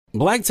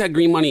Black Tech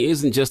Green Money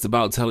isn't just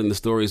about telling the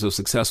stories of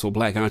successful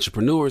Black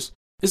entrepreneurs.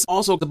 It's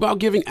also about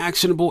giving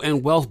actionable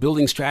and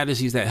wealth-building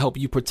strategies that help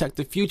you protect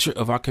the future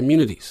of our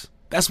communities.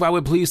 That's why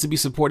we're pleased to be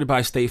supported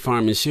by State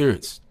Farm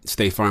Insurance.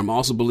 State Farm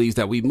also believes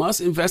that we must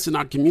invest in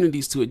our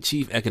communities to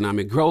achieve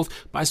economic growth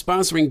by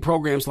sponsoring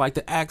programs like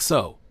the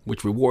ACT-SO,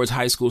 which rewards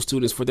high school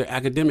students for their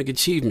academic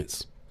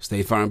achievements.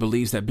 State Farm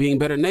believes that being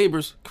better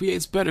neighbors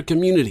creates better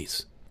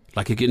communities.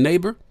 Like a good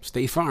neighbor,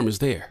 State Farm is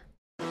there.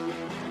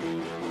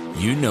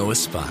 You know a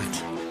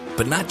spot,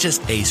 but not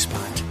just a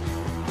spot,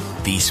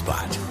 the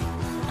spot.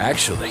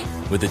 Actually,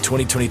 with the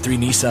 2023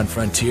 Nissan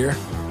Frontier,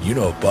 you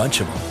know a bunch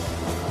of them.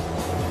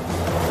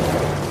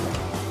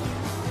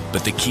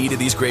 But the key to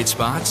these great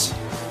spots?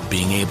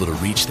 Being able to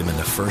reach them in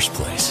the first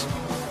place.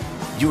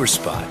 Your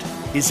spot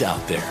is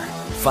out there.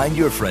 Find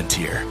your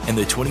Frontier in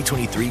the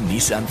 2023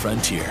 Nissan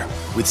Frontier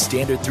with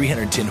standard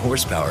 310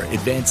 horsepower,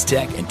 advanced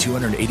tech, and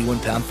 281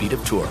 pound-feet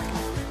of torque.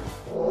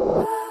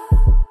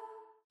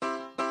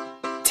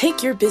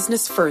 Take your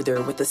business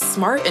further with the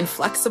smart and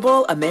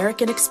flexible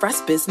American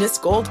Express Business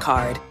Gold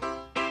Card.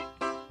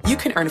 You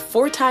can earn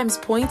 4 times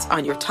points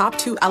on your top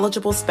 2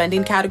 eligible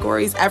spending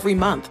categories every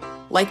month,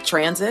 like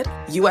transit,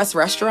 U.S.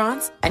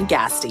 restaurants, and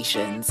gas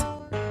stations.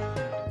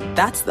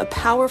 That's the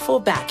powerful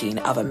backing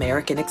of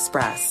American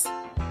Express.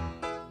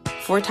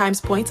 4 times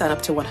points on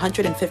up to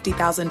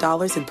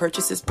 $150,000 in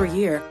purchases per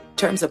year.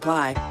 Terms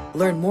apply.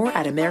 Learn more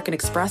at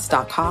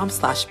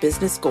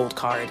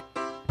americanexpress.com/businessgoldcard.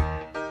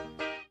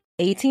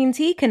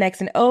 AT&T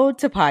connects an ode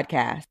to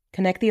podcast.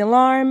 Connect the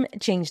alarm,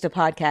 change the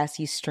podcast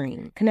you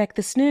stream. Connect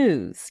the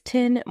snooze,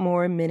 10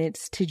 more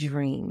minutes to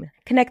dream.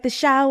 Connect the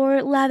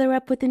shower, lather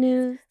up with the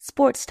news,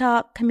 sports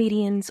talk,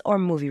 comedians, or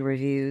movie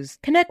reviews.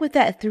 Connect with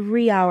that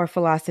 3-hour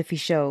philosophy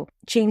show.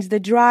 Change the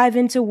drive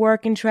into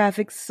work and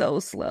traffic so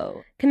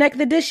slow. Connect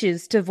the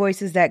dishes to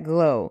voices that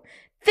glow.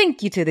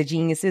 Thank you to the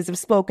geniuses of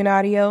spoken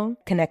audio.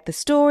 Connect the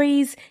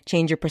stories,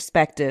 change your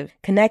perspective.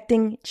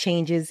 Connecting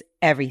changes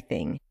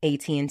everything.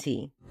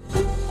 AT&T.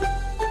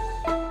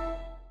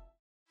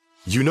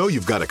 You know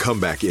you've got a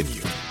comeback in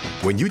you.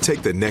 When you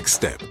take the next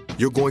step,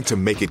 you're going to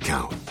make it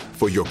count.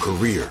 For your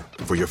career,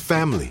 for your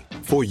family,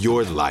 for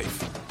your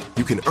life.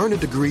 You can earn a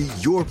degree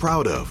you're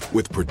proud of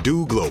with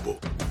Purdue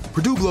Global.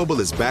 Purdue Global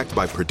is backed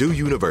by Purdue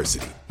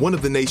University, one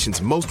of the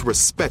nation's most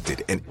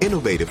respected and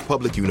innovative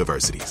public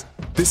universities.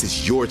 This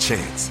is your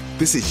chance.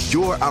 This is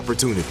your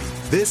opportunity.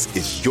 This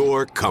is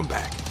your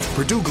comeback.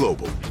 Purdue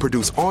Global,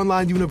 Purdue's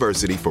online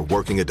university for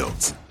working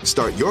adults.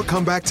 Start your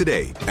comeback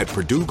today at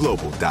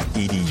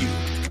purdueglobal.edu.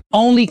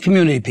 Only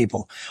community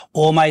people.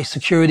 All my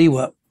security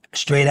were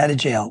straight out of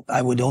jail.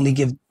 I would only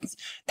give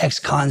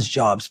ex-cons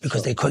jobs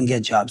because they couldn't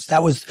get jobs.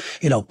 That was,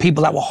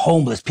 people that were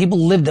homeless. People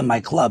lived in my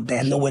club. They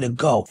had nowhere to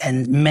go.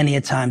 And many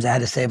a times I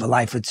had to save a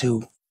life or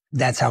two.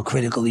 That's how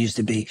critical it used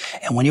to be.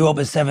 And when you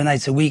open 7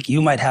 nights a week,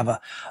 you might have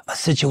a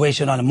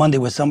situation on a Monday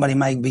where somebody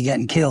might be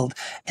getting killed.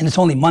 And it's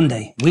only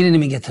Monday. We didn't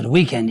even get to the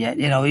weekend yet.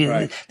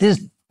 Right. There's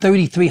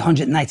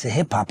 3,300 nights of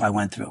hip hop I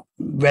went through.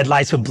 Red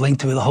lights would blink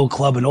through the whole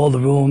club and all the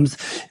rooms,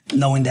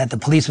 knowing that the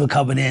police were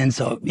coming in.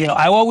 So,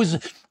 I was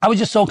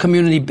just so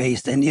community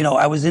based. And,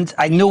 I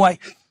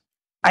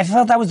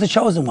felt I was the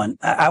chosen one.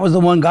 I was the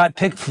one God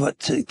picked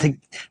to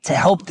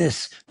help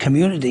this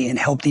community and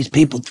help these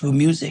people through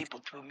music.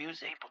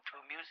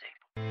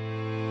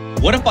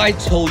 What if I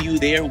told you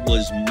there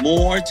was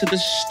more to the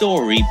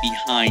story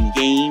behind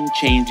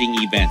game-changing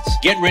events?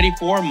 Get ready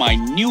for my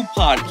new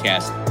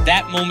podcast,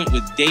 That Moment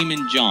with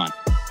Damon John.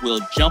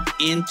 We'll jump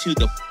into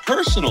the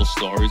personal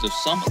stories of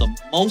some of the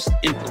most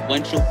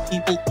influential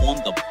people on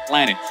the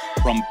planet,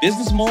 from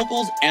business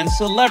moguls and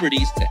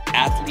celebrities to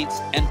athletes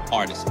and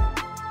artists.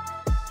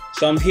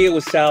 So I'm here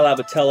with Sal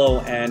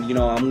Abbatiello, and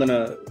I'm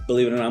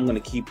gonna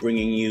keep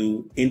bringing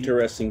you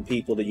interesting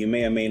people that you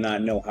may or may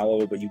not know,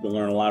 however, but you can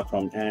learn a lot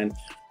from. And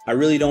I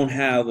really don't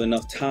have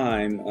enough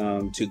time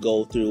to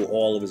go through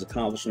all of his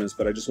accomplishments,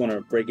 but I just want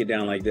to break it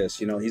down like this.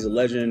 He's a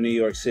legend in New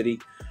York City,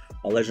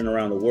 a legend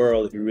around the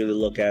world. If you really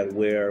look at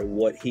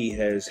what he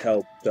has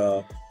helped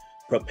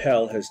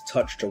propel has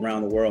touched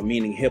around the world,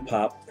 meaning hip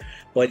hop.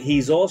 But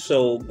he's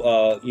also,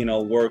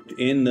 worked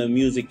in the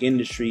music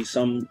industry,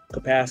 some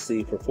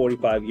capacity, for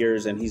 45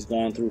 years, and he's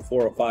gone through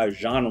 4 or 5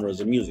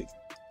 genres of music.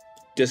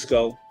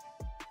 Disco,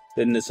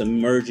 then this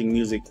emerging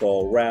music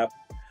called rap,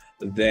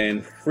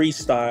 then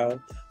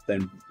freestyle,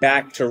 then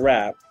back to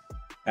rap.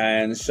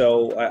 And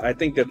so I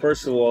think that,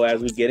 first of all, as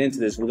we get into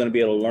this, we're going to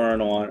be able to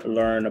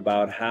learn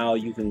about how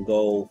you can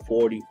go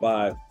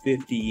 45,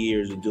 50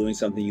 years of doing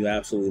something you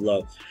absolutely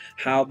love.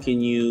 How can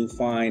you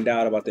find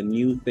out about the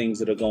new things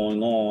that are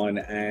going on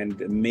and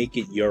make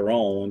it your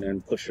own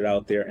and push it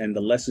out there, and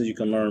the lessons you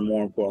can learn,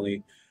 more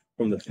importantly,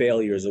 from the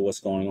failures of what's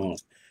going on.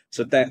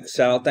 So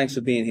Sal, thanks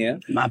for being here.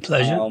 My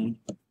pleasure.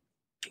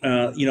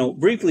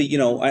 Briefly,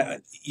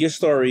 your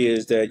story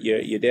is that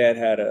your dad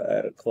had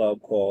a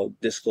club called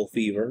Disco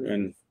Fever,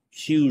 and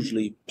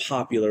hugely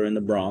popular in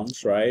the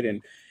Bronx, right?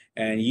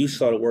 And you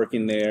started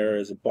working there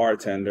as a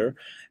bartender,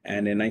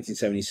 and in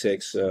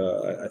 1976,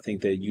 I think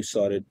that you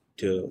started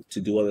to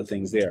do other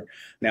things there.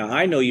 Now,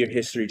 I know your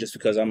history just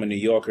because I'm a New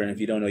Yorker, and if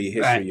you don't know your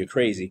history, Right. you're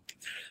crazy.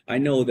 I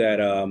know that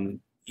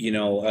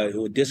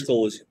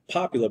disco was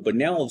popular, but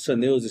now all of a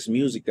sudden there was this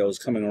music that was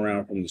coming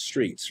around from the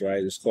streets,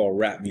 right? It's called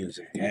rap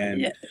music,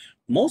 and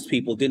most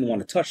people didn't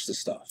want to touch the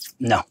stuff.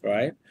 No.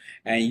 Right?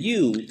 And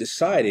you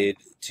decided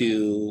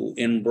to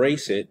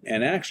embrace it,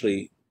 and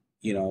actually,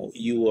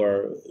 you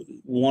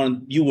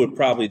were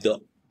probably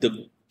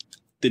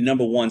the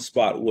number one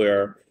spot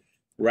where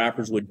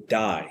rappers would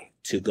die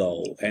to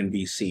go and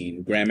be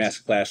seen.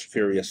 Grandmaster Flash,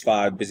 Furious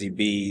 5, Busy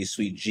Bee,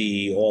 Sweet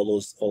G, all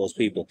those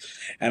people.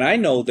 And I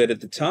know that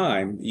at the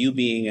time, you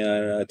being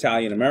an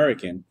Italian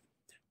American,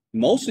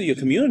 most of your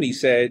community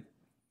said,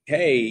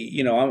 hey,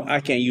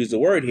 I can't use the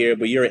word here,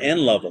 but you're an N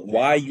lover.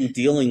 Why are you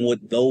dealing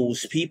with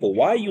those people?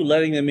 Why are you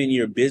letting them in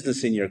your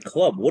business, in your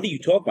club? What are you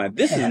talking about?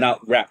 This is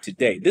not rap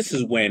today. This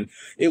is when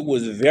it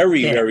was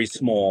very, very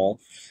small,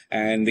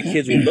 and the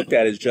kids were looked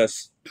at as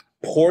just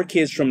poor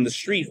kids from the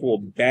street who were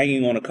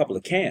banging on a couple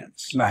of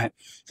cans. Right.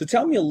 So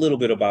tell me a little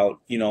bit about,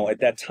 at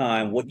that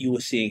time, what you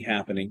were seeing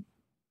happening.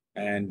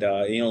 And,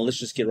 let's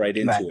just get right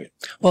into it.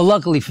 Well,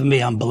 luckily for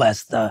me, I'm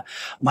blessed.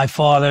 My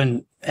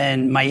father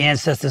and my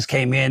ancestors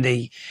came in.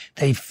 They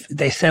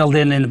settled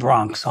in the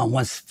Bronx on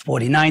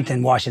 149th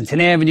and Washington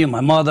Avenue.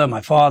 My mother,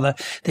 my father,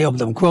 they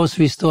opened up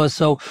grocery stores.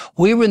 So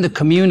we were in the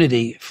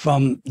community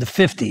from the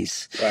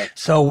 50s. Right.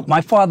 So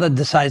my father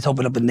decided to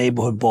open up a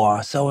neighborhood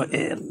bar. So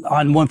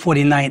on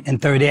 149th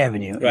and 3rd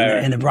Avenue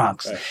in the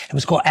Bronx. Right. It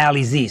was called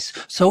Alley's East.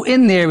 So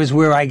in there is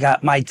where I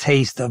got my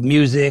taste of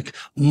music,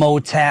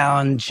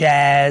 Motown,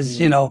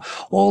 jazz,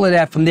 all of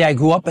that. From there, I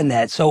grew up in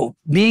that. So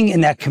being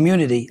in that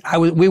community,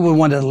 we were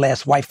one of the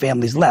last white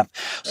families left.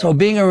 So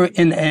being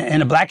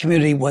in a black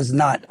community was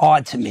not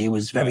odd to me. It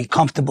was very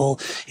comfortable.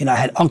 I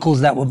had uncles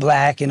that were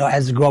black,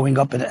 as growing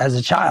up as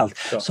a child.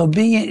 Sure. So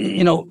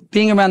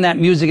being around that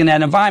music and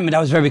that environment, I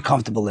was very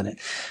comfortable in it.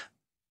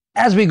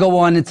 As we go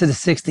on into the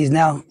 60s,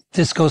 now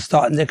disco's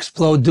starting to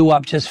explode.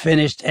 Doo-wop just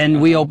finished,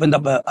 and we opened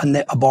up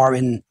a bar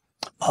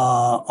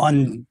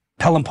on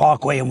Pelham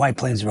Parkway and White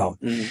Plains Road.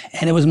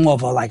 And it was more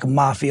of a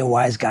mafia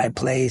wise guy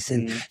place.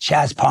 And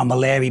Chaz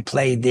Palmolieri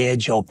played there.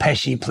 Joe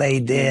Pesci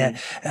played there.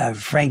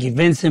 Frankie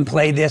Vincent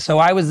played there. So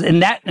I was in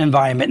that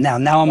environment now.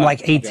 Now I'm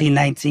 18,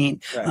 19.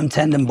 Right. I'm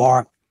tending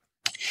bar.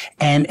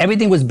 And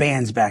everything was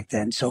bands back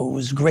then. So it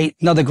was great.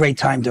 Another great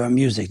time during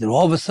music. Then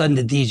all of a sudden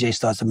the DJ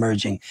starts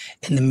emerging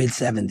in the mid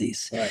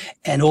 70s. Right.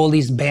 And all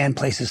these band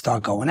places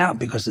start going out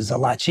because it's a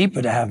lot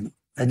cheaper to have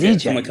a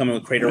DJ. Someone coming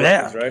with Crater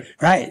Records, right?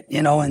 Right.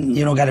 And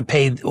you don't got to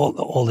pay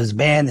all this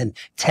band and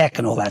tech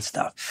and all that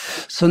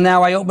stuff. So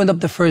now I opened up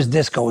the first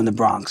disco in the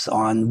Bronx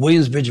on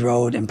Williamsbridge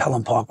Road in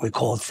Pelham Parkway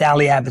called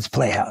Sally Abbott's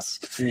Playhouse.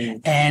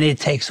 And it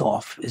takes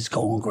off. It's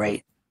going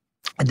great.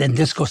 And then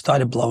disco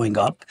started blowing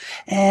up.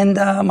 And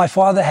my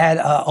father had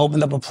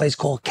opened up a place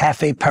called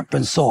Cafe Pepper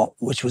and Salt,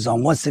 which was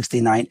on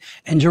 169th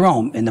and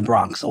Jerome in the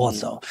Bronx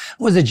also. It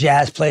was a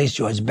jazz place.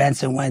 George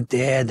Benson went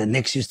there. The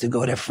Knicks used to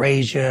go there,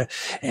 Frazier,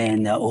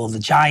 and all the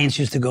Giants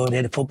used to go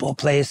there, the football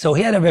players. So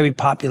he had a very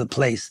popular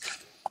place.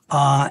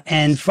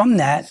 And from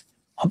that,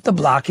 up the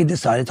block, he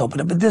decided to open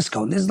up a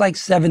disco. This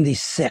is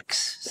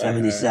 76,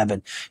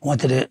 77. He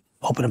wanted to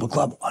open up a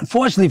club.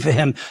 Unfortunately for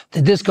him,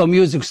 the disco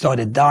music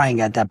started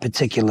dying at that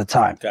particular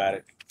time. Got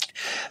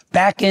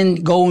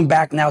it. Going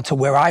back now to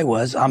where I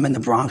was, I'm in the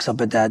Bronx up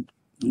at that,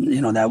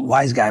 that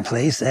wise guy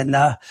place. And,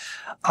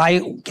 I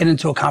get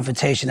into a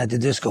confrontation at the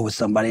disco with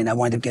somebody and I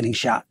wind up getting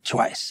shot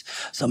twice.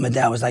 So my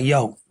dad was like,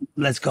 yo,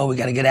 let's go. We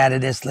got to get out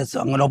of this.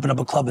 I'm going to open up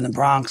a club in the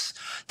Bronx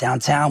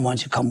downtown. Why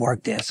don't you come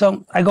work there?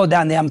 So I go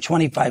down there. I'm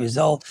 25 years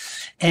old.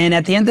 And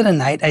at the end of the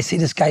night, I see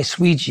this guy,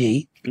 Sweet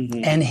G,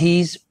 and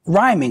he's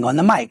rhyming on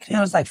the mic.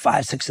 It's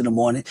 5, 6 in the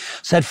morning.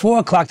 So at 4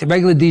 o'clock, the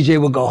regular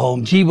DJ would go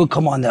home. G would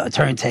come on the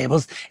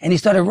turntables and he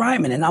started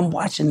rhyming. And I'm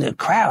watching the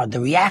crowd, the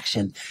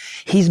reaction.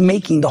 He's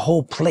making the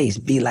whole place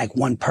be like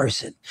one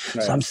person.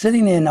 Right. So I'm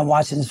sitting there and I'm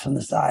watching this from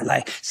the side,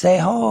 say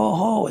ho,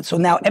 ho. And so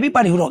now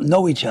everybody who don't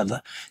know each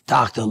other,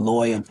 doctor,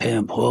 lawyer,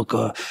 pimp,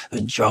 hooker,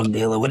 drug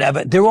dealer,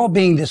 whatever, they're all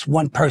being this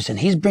one person.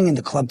 He's bringing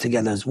the club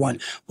together as one,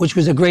 which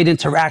was a great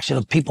interaction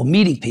of people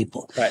meeting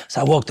people. Right.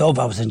 So I walked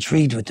over, I was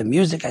intrigued with the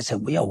music. I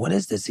said, well, yo, what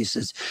is this? He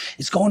says,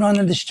 it's going on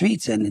in the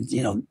streets and,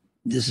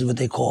 this is what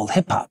they call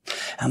hip hop.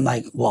 I'm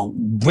like, well,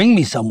 bring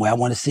me somewhere. I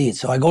want to see it.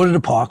 So I go to the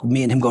park,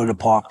 me and him go to the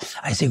park.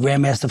 I see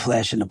Grandmaster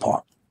Flash in the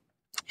park.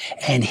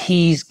 And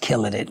he's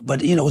killing it.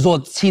 But, it was all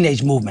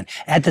teenage movement.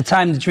 At the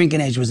time, the drinking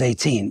age was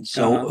 18,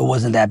 so it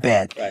wasn't that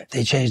bad. Right.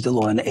 They changed the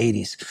law in the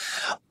 80s.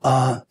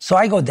 So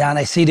I go down,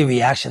 I see the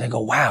reaction. I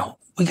go, wow.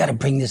 We got to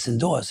bring this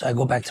indoors. So I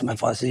go back to my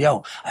father and say,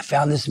 yo, I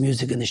found this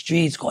music in the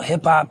streets called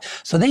hip hop.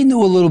 So they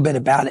knew a little bit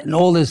about it. And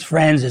all his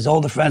friends, his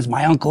older friends,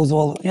 my uncles,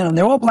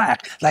 they're all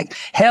black.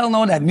 Hell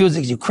no, that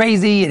music's you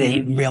crazy. It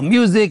ain't real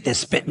music. They're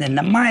spitting in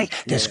the mic.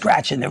 They're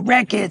scratching the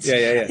records.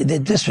 They're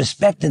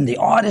disrespecting the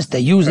artists. They're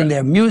using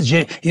their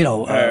music,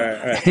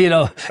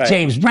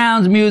 James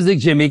Brown's music,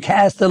 Jimmy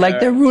Castor.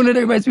 They're ruining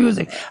everybody's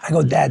music. I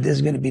go, Dad, this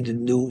is going to be the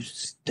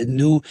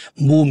new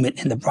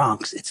movement in the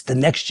Bronx. It's the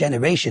next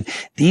generation.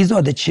 These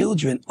are the children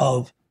children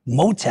of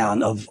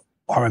Motown, of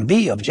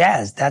R&B, of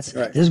jazz. This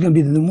is going to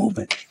be the new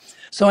movement.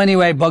 So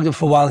anyway, I bugged him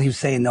for a while. He was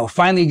saying no.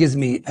 Finally, he gives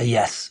me a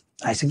yes.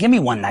 I said, give me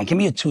one night. Give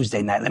me a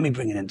Tuesday night. Let me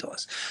bring it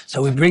indoors.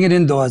 So we bring it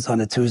indoors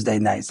on a Tuesday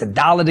night. It's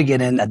 $1 to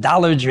get in, $1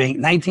 a drink,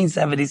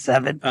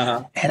 1977.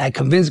 And I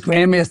convinced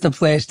Grandmaster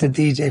Flash to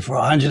DJ for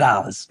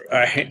 $100.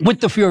 Right.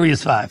 With the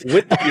Furious Five.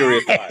 With the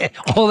Furious Five.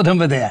 All of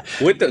them are there.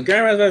 With the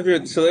Grandmaster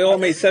Five. So they all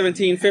made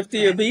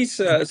 $17.50 a piece?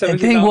 The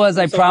thing was,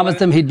 I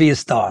promised him he'd be a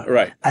star.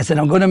 Right. I said,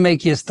 I'm going to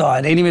make you a star.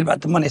 It ain't even about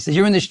the money. I said,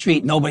 you're in the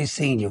street. Nobody's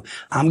seeing you.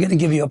 I'm going to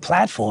give you a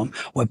platform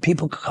where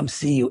people can come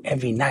see you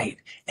every night.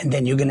 And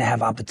then you're going to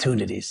have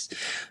opportunities.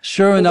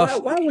 Sure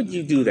enough. Why would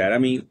you do that? I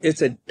mean,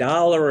 it's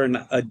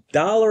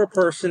 $1 a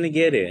person to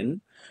get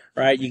in,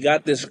 right? You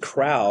got this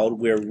crowd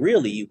where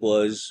really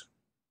was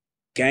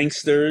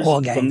gangsters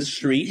from the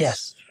streets.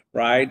 Yes.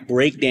 Right?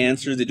 Break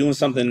dancers. They're doing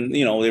something,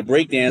 they're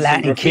break dancing.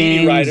 Latin graffiti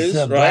Kings,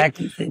 writers,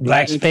 right?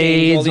 Black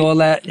Spades, all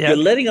that. Yeah. You're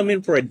letting them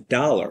in for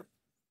 $1.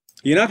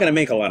 You're not going to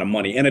make a lot of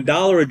money. And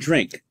 $1 a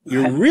drink.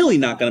 You're really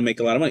not going to make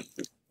a lot of money.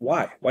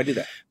 Why? Why do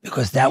that?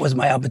 Because that was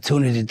my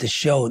opportunity to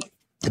show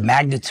the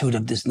magnitude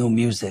of this new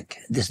music,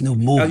 this new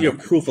movement. That was your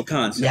proof of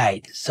concept.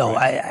 Right. So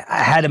I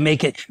had to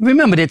make it.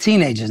 Remember, they're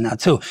teenagers now,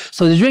 too.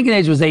 So the drinking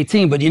age was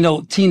 18, but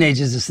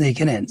teenagers are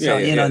sneaking in. So,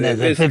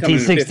 there's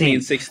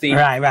 15, 16.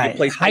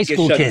 Right. High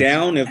school kids. Shut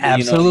down if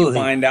you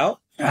find out.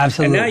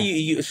 Absolutely. And now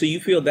you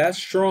feel that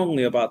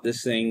strongly about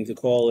this thing to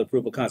call it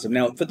proof of concept.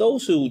 Now, for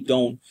those who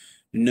don't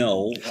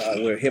know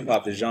where hip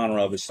hop, the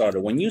genre of it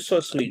started, when you saw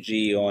Sweet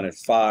G on at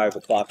 5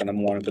 o'clock in the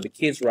morning, for the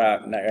kids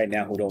right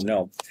now who don't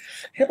know,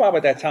 hip hop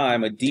at that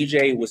time, a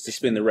DJ was to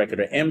spin the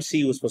record. An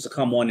MC was supposed to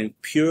come on and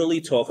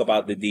purely talk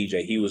about the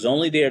DJ. He was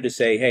only there to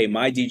say, hey,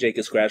 my DJ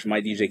can scratch, my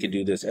DJ can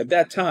do this. At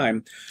that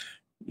time,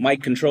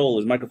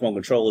 microphone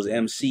controllers,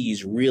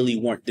 MCs really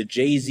weren't, the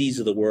Jay-Z's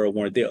of the world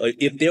weren't there.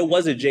 If there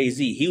was a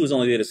Jay-Z, he was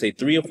only there to say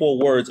 3 or 4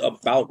 words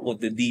about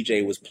what the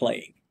DJ was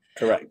playing.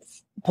 Correct.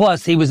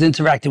 Plus, he was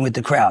interacting with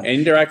the crowd.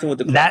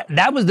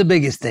 That was the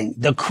biggest thing.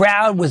 The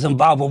crowd was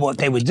involved with what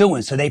they were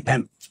doing, so they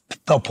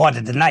felt part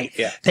of the night.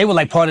 Yeah. They were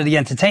like part of the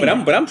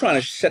entertainment. But I'm trying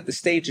to set the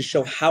stage to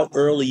show how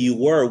early you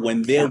were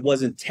when there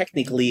wasn't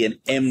technically an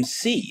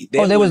MC.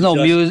 There was no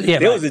music. Yeah,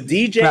 there was a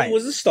DJ who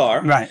was a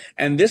star. Right.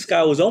 And this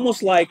guy was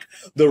almost like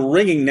the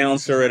ring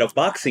announcer at a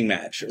boxing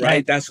match.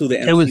 Right. That's who the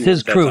MC was. It was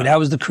his crew. That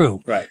was the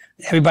crew. Right.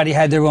 Everybody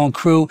had their own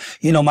crew.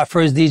 My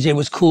first DJ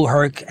was Kool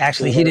Herc.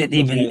 Actually, he didn't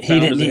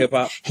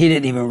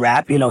even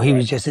rap. He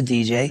was just a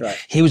DJ. Right.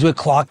 He was with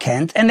Clark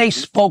Kent, and they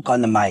spoke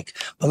on the mic.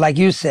 But like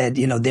you said,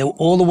 they were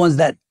all the ones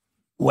that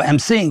were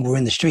emceeing were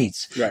in the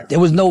streets. Right. There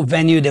was no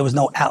venue. There was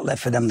no outlet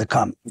for them to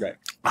come. Right.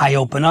 I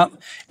open up.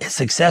 It's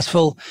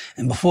successful,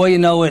 and before you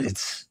know it,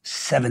 it's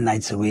 7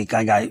 nights a week.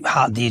 I got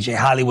DJ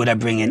Hollywood. I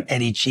bring in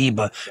Eddie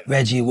Chiba,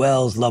 Reggie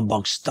Wells,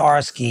 Lovebug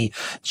Starsky,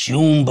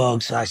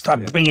 Junebug. So I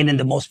start bringing in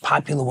the most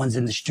popular ones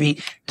in the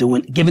street,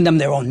 giving them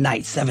their own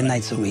night, 7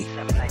 nights a week.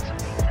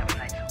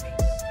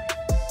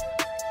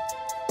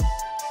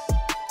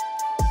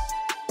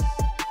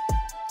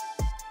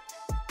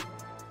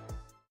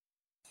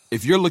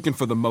 If you're looking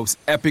for the most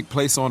epic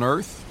place on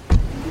Earth,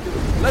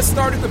 let's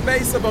start at the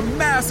base of a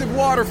massive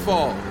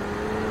waterfall.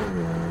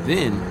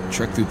 Then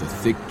trek through the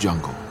thick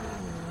jungle.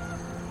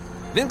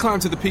 Then climb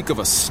to the peak of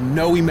a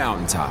snowy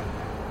mountaintop.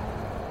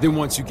 Then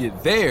once you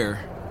get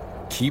there,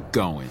 keep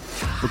going.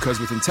 Because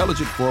with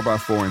intelligent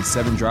 4x4 and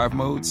 7 drive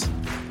modes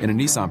and a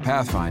Nissan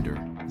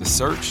Pathfinder, the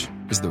search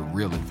is the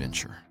real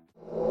adventure.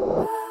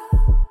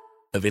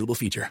 Available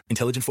feature.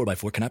 Intelligent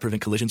 4x4 cannot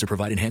prevent collisions or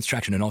provide enhanced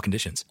traction in all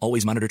conditions.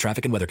 Always monitor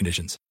traffic and weather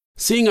conditions.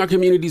 Seeing our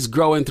communities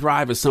grow and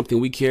thrive is something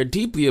we care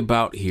deeply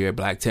about here at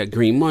Black Tech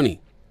Green Money.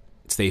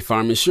 State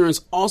Farm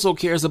Insurance also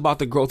cares about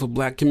the growth of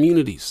Black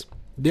communities.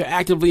 They're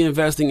actively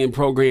investing in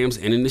programs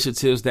and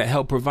initiatives that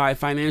help provide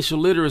financial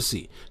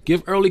literacy,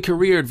 give early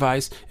career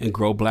advice, and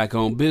grow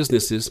Black-owned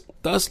businesses,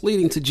 thus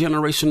leading to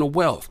generational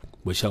wealth,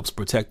 which helps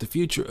protect the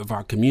future of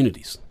our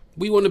communities.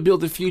 We want to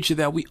build a future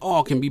that we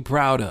all can be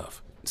proud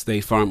of.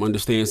 State Farm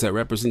understands that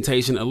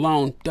representation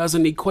alone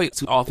doesn't equate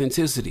to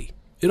authenticity.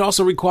 It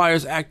also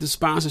requires active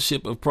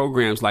sponsorship of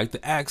programs like the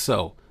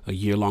AXO, a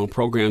year-long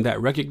program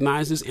that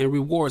recognizes and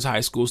rewards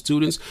high school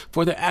students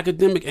for their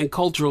academic and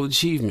cultural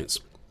achievements,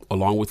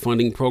 along with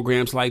funding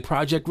programs like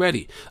Project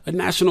Ready, a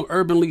National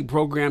Urban League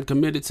program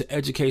committed to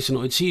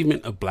educational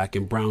achievement of Black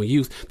and brown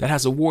youth that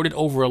has awarded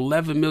over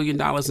 $11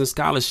 million in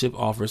scholarship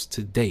offers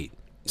to date.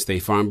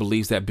 State Farm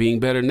believes that being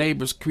better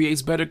neighbors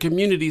creates better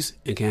communities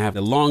and can have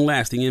a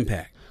long-lasting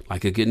impact.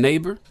 Like a good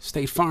neighbor,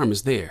 State Farm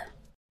is there.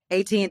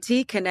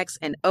 AT&T connects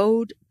an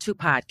ode to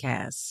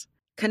podcasts.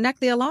 Connect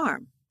the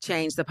alarm.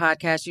 Change the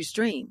podcast you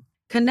stream.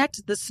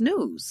 Connect the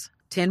snooze.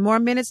 10 more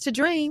minutes to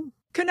dream.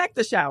 Connect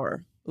the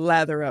shower.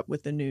 Lather up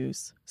with the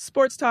news.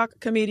 Sports talk,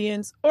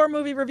 comedians, or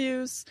movie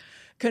reviews.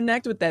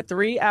 Connect with that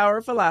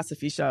 3-hour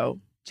philosophy show.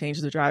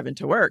 Change the drive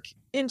into work.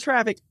 In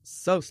traffic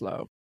so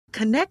slow.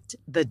 Connect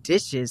the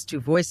dishes to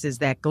voices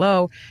that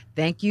glow.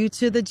 Thank you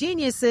to the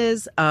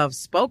geniuses of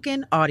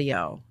spoken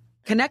audio.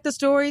 Connect the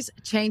stories,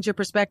 change your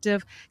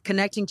perspective.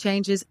 Connecting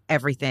changes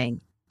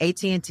everything.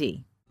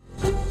 AT&T.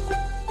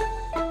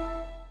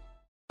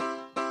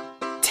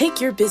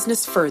 Take your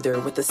business further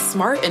with the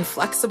smart and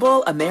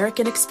flexible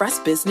American Express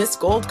Business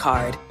Gold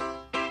Card.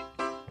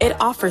 It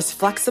offers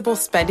flexible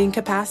spending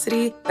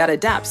capacity that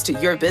adapts to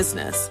your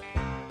business.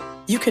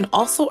 You can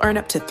also earn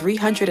up to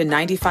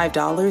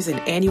 $395 in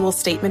annual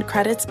statement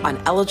credits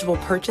on eligible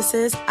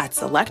purchases at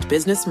select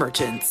business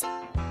merchants.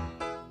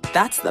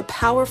 That's the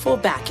powerful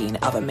backing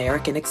of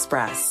American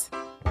Express.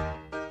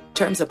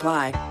 Terms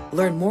apply.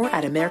 Learn more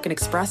at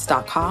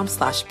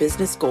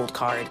americanexpress.com/business gold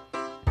card.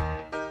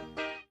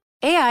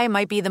 AI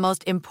might be the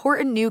most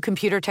important new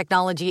computer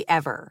technology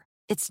ever.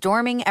 It's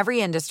storming every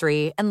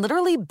industry, and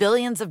literally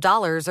billions of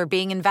dollars are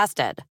being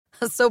invested.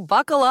 So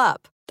buckle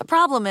up. The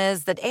problem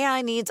is that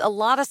AI needs a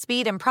lot of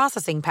speed and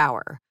processing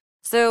power.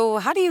 So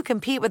how do you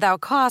compete without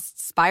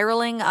costs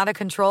spiraling out of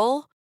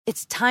control?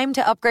 It's time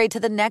to upgrade to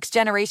the next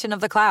generation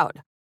of the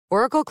cloud.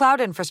 Oracle Cloud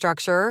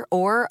Infrastructure,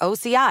 or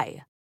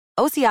OCI.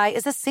 OCI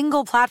is a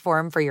single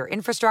platform for your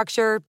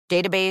infrastructure,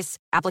 database,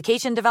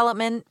 application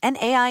development, and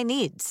AI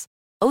needs.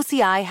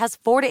 OCI has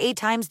 4 to 8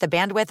 times the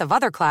bandwidth of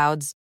other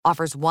clouds,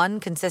 offers one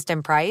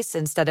consistent price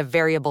instead of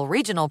variable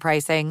regional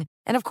pricing,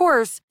 and of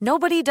course,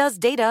 nobody does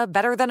data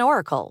better than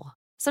Oracle.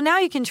 So now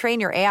you can train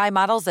your AI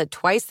models at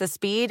twice the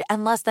speed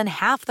and less than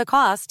half the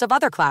cost of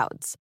other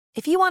clouds.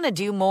 If you want to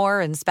do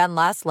more and spend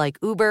less like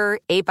Uber,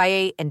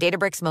 8x8, and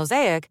Databricks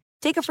Mosaic,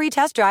 take a free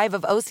test drive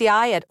of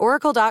OCI at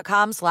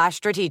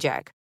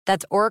oracle.com/strategic.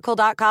 That's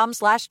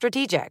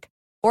oracle.com/strategic.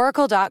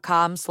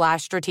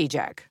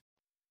 Oracle.com/strategic.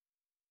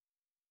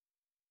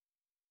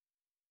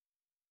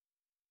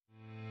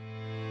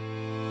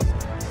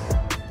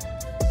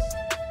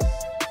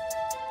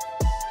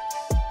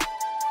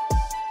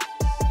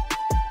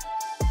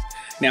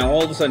 Now,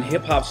 all of a sudden,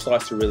 hip-hop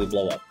starts to really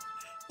blow up.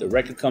 The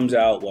record comes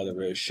out, whether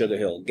it's Sugar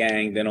Hill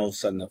Gang, then all of a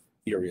sudden the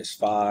Furious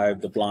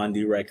Five, the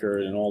Blondie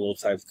record, and all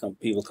those types of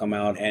people come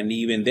out. And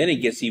even then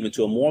it gets even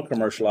to a more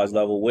commercialized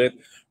level with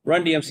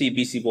Run DMC,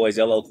 BC Boys,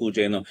 LL Cool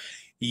J. No,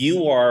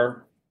 you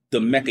are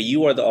the Mecca.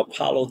 You are the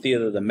Apollo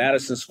Theater, the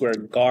Madison Square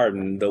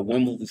Garden, the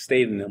Wimbledon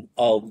Stadium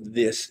of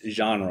this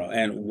genre.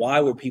 And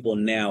why were people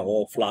now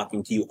all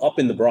flocking to you up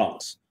in the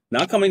Bronx?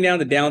 Not coming down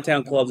to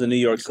downtown clubs in New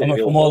York City.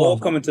 They were all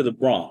coming to the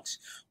Bronx,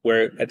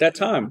 where at that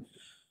time,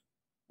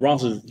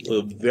 Bronx was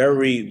a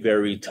very,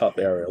 very tough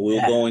area. We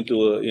were going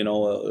through it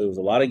was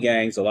a lot of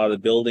gangs. A lot of the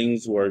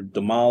buildings were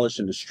demolished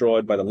and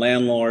destroyed by the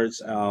landlords.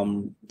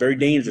 Very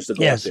dangerous to go up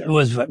there. Yes, it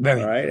was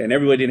very. All right, and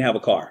everybody didn't have a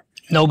car.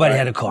 Nobody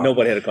had a car.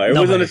 Nobody had a car.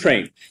 Everybody was on a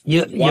train.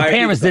 Your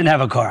parents didn't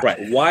have a car.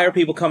 Right. Why are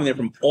people coming there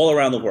from all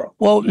around the world?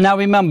 Well, now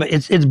remember,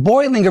 it's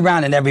boiling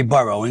around in every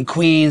borough. In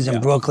Queens and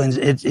Brooklyn,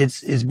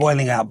 it's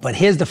boiling out. But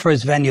here's the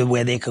first venue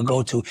where they could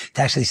go to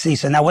actually see.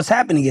 So now what's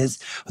happening is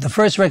the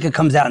first record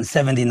comes out in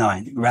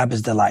 79,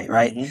 Rapper's Delight,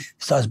 right? Mm-hmm.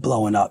 Starts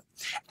blowing up.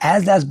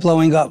 As that's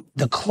blowing up,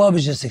 the club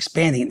is just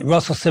expanding.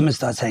 Russell Simmons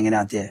starts hanging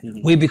out there.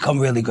 Mm-hmm. We become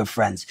really good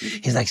friends.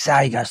 He's like,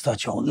 Sal, you got to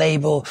start your own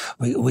label.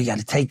 We got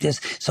to take this.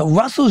 So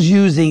Russell's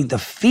using the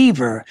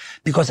fever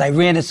because I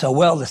ran it so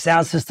well. The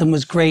sound system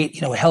was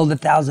great. It held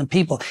 1,000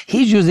 people.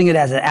 He's using it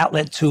as an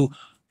outlet to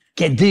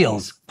get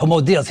deals,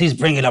 promote deals. He's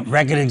bringing up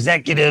record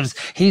executives.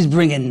 He's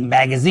bringing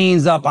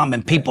magazines up. I'm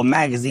in People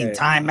Magazine,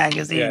 Time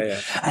Magazine.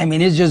 Yeah. I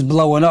mean, it's just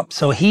blowing up.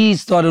 So he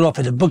started off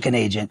as a booking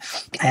agent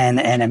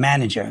and a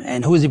manager.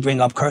 And who does he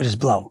bring up? Curtis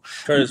Blow.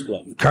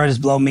 Curtis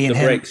Blow, me and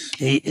him. Breaks.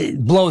 He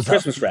blows up.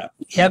 Christmas rap.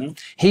 Yep. Mm-hmm.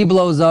 He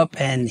blows up,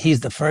 and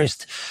he's the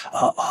first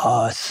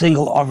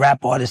single or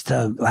rap artist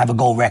to have a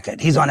gold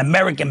record. He's on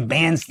American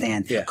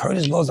Bandstand. Yeah.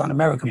 Curtis Blow's on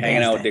American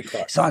Bandstand. Hanging out with Dick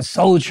Clark. He's on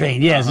Soul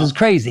Train. Yes, it's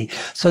crazy.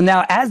 So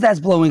now, as that's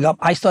blowing up,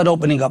 I start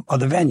opening up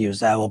other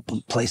venues. I will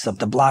place up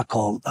the block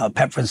called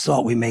Pepper and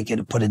Salt. We make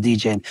it, put a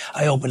DJ in.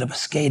 I opened up a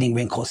skating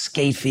ring called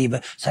Skate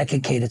Fever, so I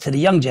could cater to the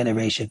young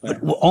generation, but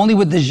only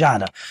with the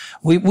genre.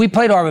 We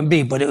played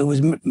R&B, but it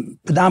was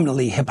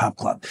predominantly hip-hop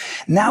club.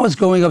 Now it's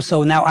going up,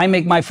 so now I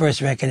make my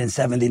first record in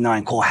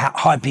 79 called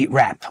Heartbeat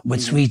Rap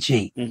with Sweet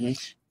G. Mm-hmm.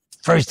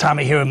 First time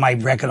I hear my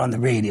record on the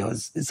radio.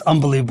 It's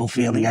unbelievable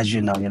feeling, as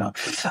you know,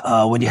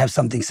 when you have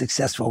something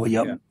successful, when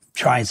you're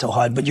trying so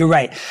hard. But you're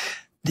right.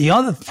 The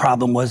other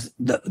problem was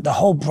the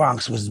whole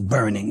Bronx was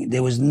burning.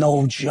 There was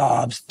no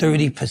jobs,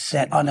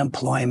 30%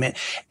 unemployment.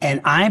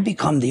 And I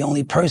become the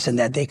only person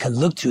that they could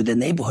look to the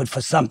neighborhood for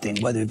something,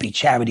 whether it be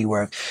charity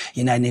work,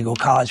 United Negro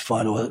College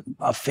Fund, or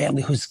a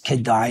family whose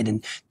kid died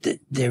and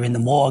they're in the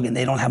morgue and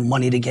they don't have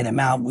money to get him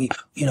out. We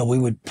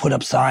would put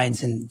up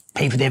signs and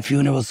pay for their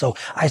funerals. So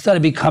I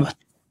started becoming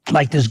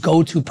like this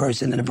go-to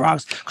person in the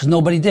Bronx because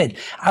nobody did.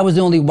 I was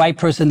the only white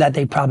person that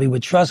they probably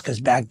would trust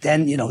because back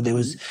then, there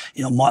was,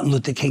 Martin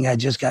Luther King had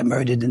just got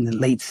murdered in the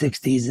late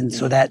 60s. And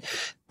so that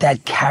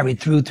carried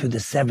through to the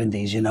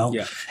 70s,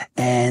 Yeah.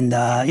 And,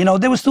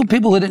 there were still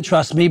people who didn't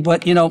trust me,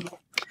 but,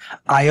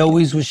 I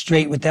always was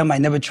straight with them. I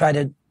never tried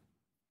to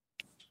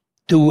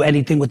do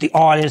anything with the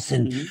artists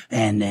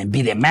and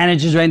be their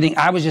managers or anything.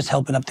 I was just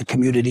helping up the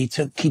community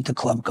to keep the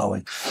club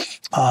going.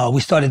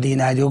 We started the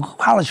United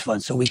College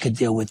Fund so we could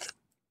deal with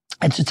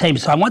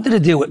entertainment. So I wanted to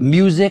deal with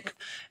music,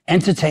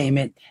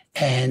 entertainment,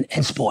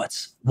 and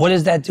sports. What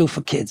does that do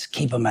for kids?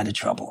 Keep them out of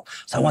trouble.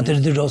 So I wanted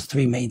to do those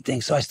three main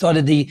things. So I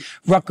started the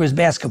Rutgers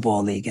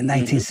Basketball League in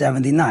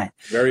 1979.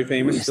 Very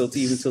famous,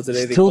 even still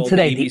today. They Still call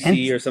today, it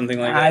ABC or something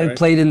like that, I right?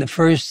 played in the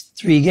first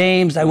 3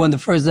 games. I won the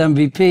first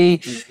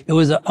MVP. It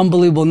was an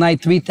unbelievable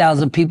night.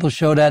 3,000 people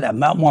showed up at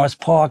Mount Morris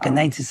Park in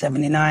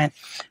 1979.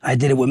 I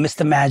did it with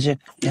Mr. Magic,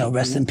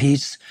 rest in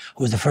peace,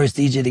 who was the first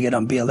DJ to get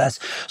on BLS.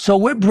 So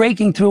we're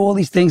breaking through all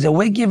these things, and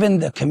we're giving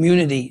the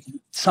community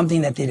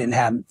something that they didn't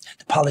have.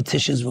 The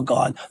politicians were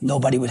gone.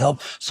 Nobody would help.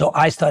 So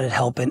I started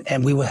helping,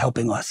 and we were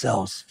helping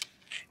ourselves.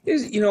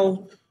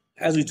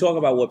 As we talk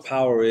about what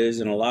power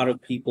is, and a lot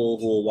of people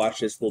who will watch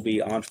this will be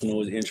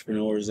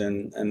entrepreneurs,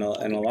 and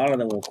a lot of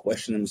them will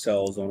question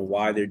themselves on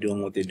why they're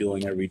doing what they're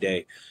doing every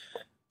day.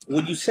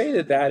 Would you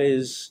say that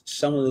is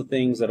some of the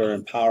things that are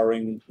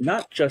empowering,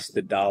 not just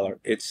the dollar?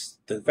 It's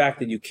the fact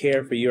that you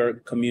care for your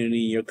community,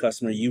 your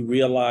customer. You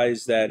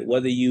realize that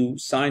whether you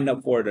signed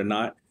up for it or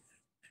not,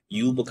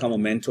 you become a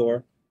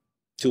mentor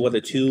to whether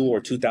 2 or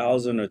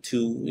 2,000 or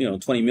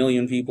 20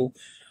 million people.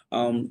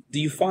 Do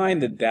you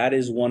find that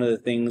is one of the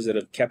things that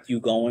have kept you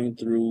going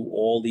through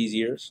all these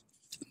years?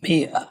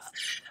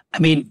 I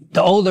mean,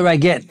 the older I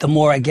get, the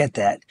more I get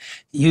that.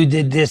 You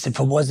did this. If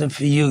it wasn't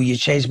for you, you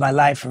changed my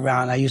life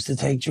around. I used to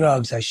take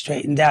drugs. I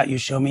straightened out. You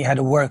showed me how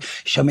to work. You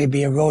showed me to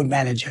be a road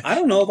manager. I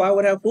don't know if I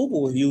would have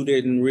FUBU if you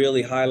didn't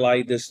really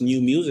highlight this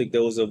new music.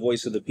 There was a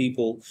voice of the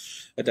people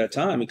at that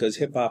time, because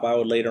hip hop, I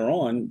would later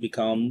on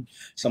become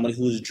somebody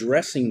who's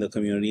dressing the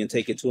community and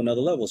take it to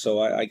another level.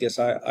 So I guess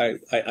I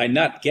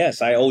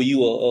owe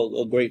you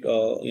a great,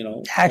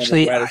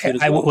 Actually,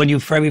 gratitude as well. when you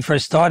very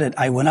first started,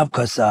 I went up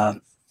because,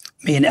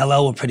 me and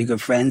LL were pretty good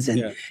friends,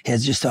 and he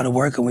had just started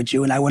working with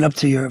you. And I went up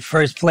to your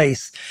first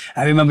place.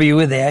 I remember you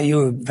were there. You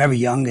were very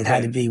young. It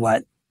had to be,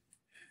 what,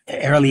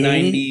 early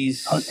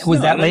 90s? Oh,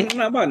 was that late?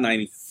 Not about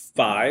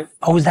 95.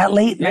 Oh, was that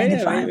late?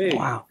 95? Yeah.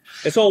 Wow.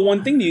 It's all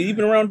one thing to you. You've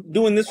been around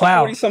doing this for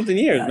 40-something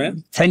years,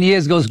 man. 10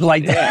 years goes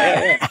like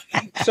that. Yeah.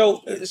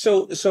 So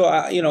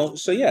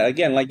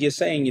again, like you're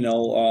saying,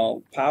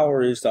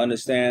 power is to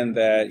understand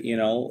that,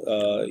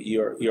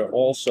 you're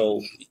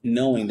also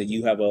knowing that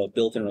you have a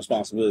built-in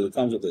responsibility that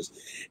comes with this.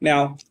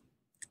 Now,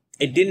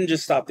 it didn't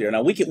just stop there.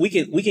 Now we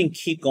can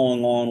keep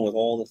going on with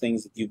all the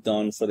things that you've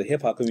done for the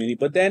hip hop community,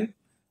 but then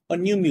a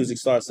new music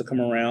starts to come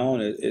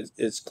around.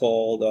 It's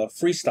called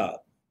freestyle.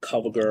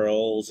 Cover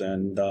Girls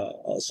and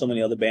so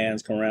many other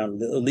bands come around.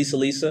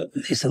 Lisa,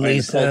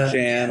 Coke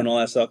Jam, and all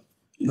that stuff.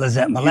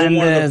 Lizette Melendez. You're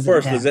one of the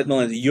first. Lizette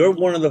Melendez. You're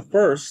one of the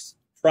first,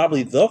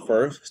 probably the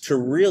first, to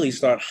really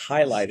start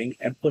highlighting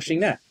and pushing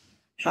that.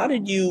 How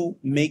did you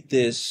make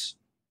this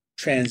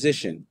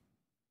transition?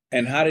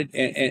 And and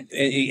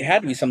it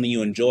had to be something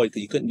you enjoyed,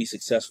 because you couldn't be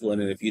successful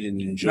in it if you didn't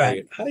enjoy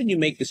it. How did you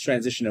make this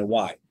transition, and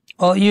why?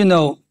 Well,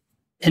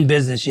 in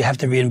business, you have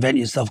to reinvent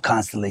yourself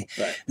constantly.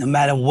 Right. No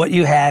matter what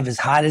you have, as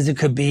hot as it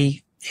could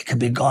be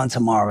gone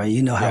tomorrow.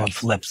 You know how it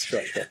flips.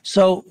 Sure.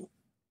 So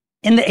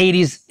in the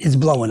 80s, it's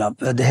blowing up,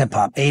 the hip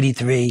hop,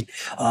 83.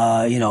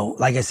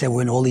 Like I said,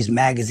 we're in all these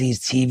magazines,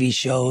 TV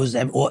shows,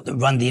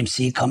 Run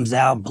DMC comes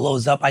out,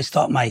 blows up. I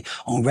start my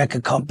own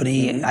record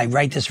company. Mm-hmm. I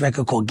write this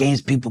record called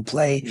Games People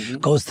Play,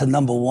 goes to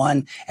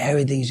 #1.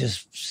 Everything's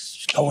just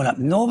going up.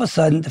 And all of a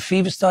sudden, the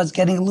fever starts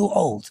getting a little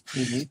old.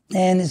 Mm-hmm.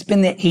 And it's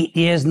been there 8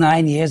 years,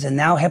 9 years, and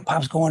now hip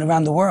hop's going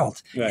around the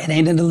world. Right. It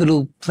ain't in the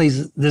little place,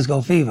 Disco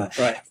Fever.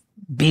 Right.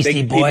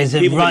 Beastie Boys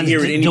and runs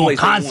doing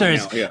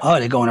concerts. Now, Oh,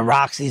 they're going to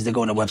Roxy's, they're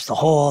going to Webster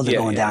Hall, they're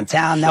going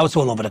downtown. Now it's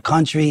all over the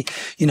country.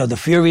 The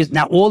Furious.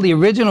 Now all the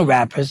original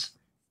rappers,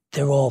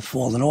 they're all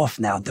falling off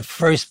now. The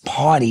first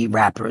party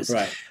rappers.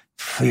 Right.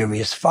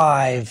 Furious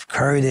 5,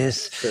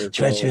 Curtis,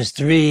 Treacherous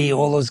 3,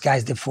 all those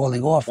guys, they're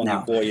falling off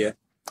now.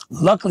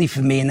 Luckily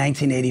for me, in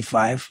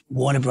 1985,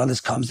 Warner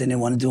Brothers comes in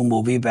and want to do a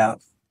movie about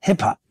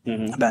hip hop.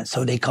 Mm-hmm.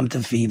 So they come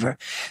to Fever.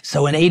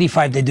 So in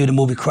 85, they do the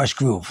movie Crush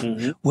Groove,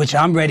 which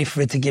I'm ready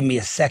for it to give me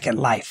a second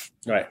life.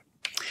 Right.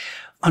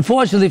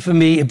 Unfortunately for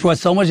me, it brought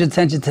so much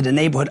attention to the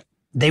neighborhood.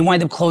 They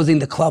wind up closing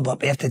the club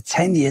up after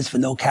 10 years for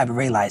no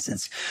cabaret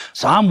license.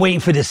 So I'm waiting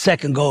for the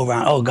second go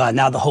around. Oh God,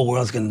 now the whole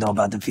world's going to know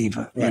about the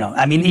Fever.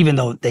 Right. Even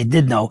though they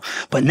did know,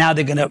 but now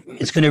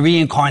it's going to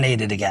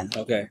reincarnate it again.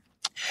 Okay.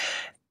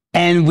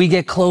 And we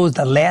get closed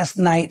the last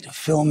night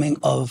filming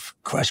of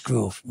Crush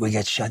Groove. We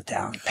get shut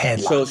down,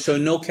 padlocked. So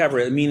no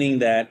cabaret, meaning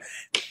that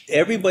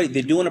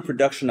they're doing a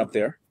production up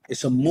there.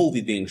 It's a movie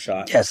being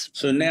shot. Yes.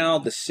 So now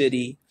the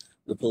city,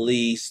 the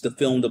police, the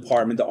film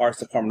department, the arts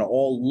department are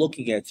all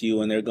looking at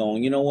you, and they're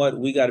going, you know what,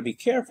 we got to be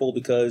careful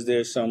because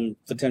there's some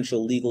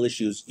potential legal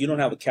issues. You don't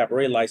have a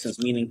cabaret license,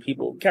 meaning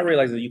cabaret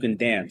license, you can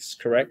dance,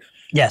 correct?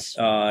 Yes.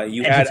 Live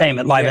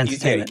entertainment.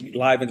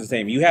 Live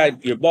entertainment. You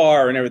had your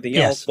bar and everything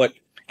else, but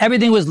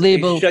everything was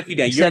legal. Shut you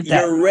down.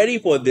 You're ready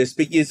for this.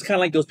 It's kind of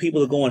like those people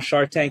that go on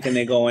Shark Tank and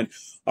they're going,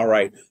 all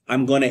right,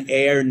 I'm going to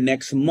air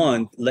next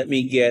month. Let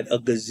me get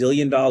 $1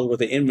 gazillion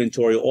worth of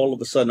inventory. All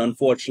of a sudden,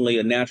 unfortunately,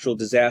 a natural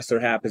disaster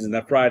happens, and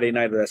that Friday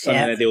night or that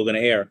Sunday night they were going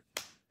to air.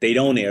 they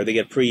don't air. They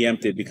get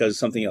preempted because of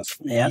something else.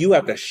 Yeah. You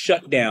have to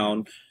shut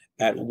down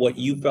at what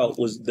you felt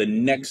was the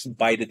next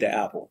bite at the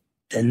apple.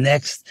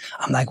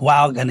 I'm like,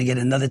 wow, I'm going to get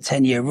another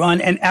 10-year run.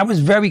 And I was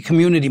very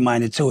community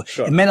minded too.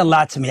 Sure. It meant a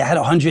lot to me. I had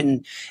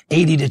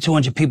 180 to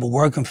 200 people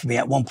working for me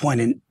at one point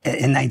in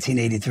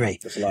 1983.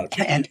 That's a lot of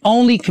people. And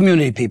only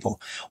community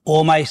people.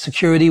 All my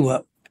security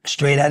were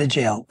straight out of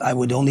jail. I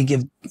would only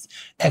give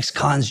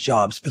ex-cons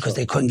jobs because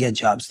they couldn't get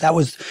jobs. That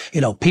was,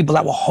 people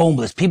that were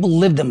homeless. People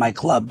lived in my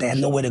club. They had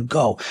nowhere to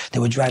go. They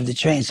would drive the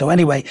train. So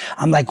anyway,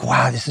 I'm like,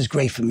 wow, this is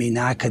great for me.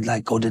 Now I could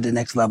go to the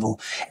next level.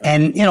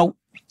 And,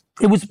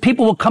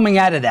 people were coming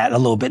out of that a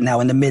little bit now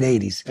in the mid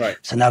 80s. Right.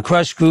 So now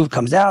Crush Groove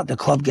comes out, the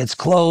club gets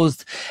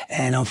closed.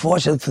 And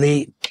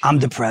unfortunately, I'm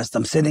depressed.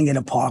 I'm sitting in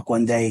a park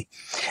one day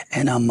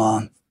and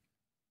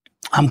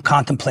I'm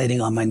contemplating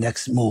on my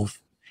next move.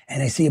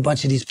 And I see a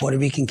bunch of these Puerto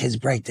Rican kids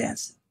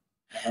breakdance.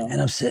 And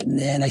I'm sitting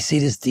there and I see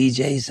this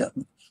DJ's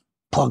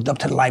plugged up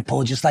to the light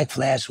pole just like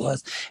Flash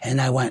was.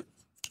 And I went,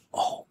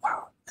 oh,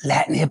 wow,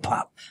 Latin hip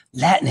hop.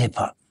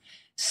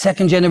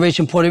 Second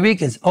generation Puerto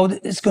Ricans. Oh,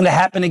 it's going to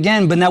happen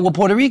again, but now we're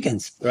Puerto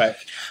Ricans. Right.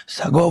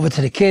 So I go over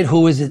to the kid.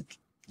 Who is it?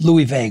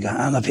 Louis Vega. I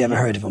don't know if you ever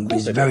heard of him, but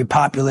he's very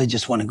popular.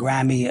 Just won a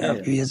Grammy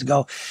a few years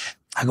ago.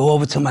 I go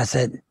over to him. I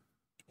said,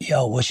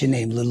 yo, what's your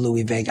name? Little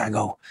Louis Vega.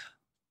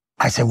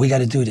 I said, we got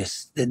to do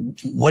this.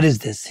 What is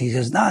this? He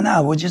goes,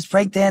 no, we're just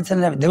breakdancing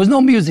and everything. There was no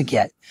music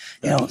yet,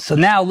 So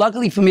now,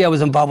 luckily for me, I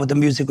was involved with the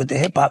music, with the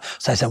hip hop.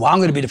 So I said, well, I'm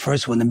going to be the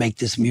first one to make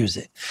this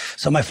music.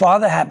 So my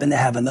father happened to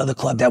have another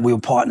club that we were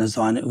partners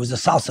on. It was a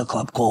salsa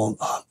club called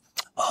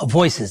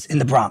Voices in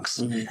the Bronx.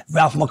 Mm-hmm.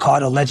 Ralph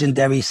Mercado,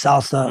 legendary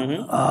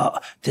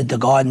salsa, did The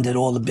Garden, did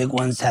all the big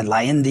ones, had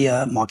La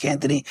India, Mark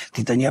Anthony,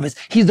 Tito Nieves.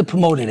 He's the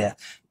promoter there.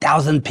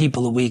 1,000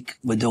 people a week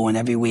we're doing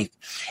every week.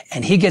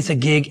 And he gets a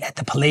gig at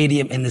the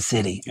Palladium in the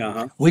city.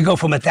 Uh-huh. We go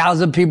from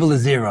 1,000 people to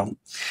 0.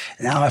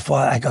 And now my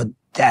father, I go,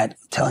 Dad,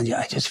 I'm telling you,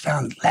 I just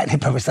found Latin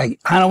hip hop. It's like,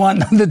 I don't want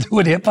nothing to do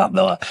with hip hop.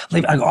 No.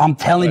 I go, I'm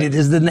telling you,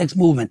 this is the next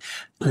movement.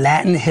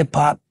 Latin hip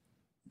hop.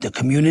 The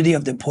community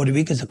of the Puerto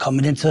Ricans are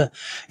coming into,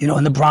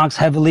 in the Bronx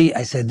heavily.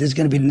 I said, this is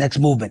going to be the next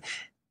movement.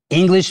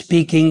 English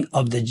speaking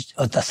of the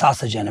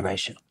salsa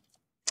generation.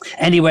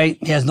 Anyway,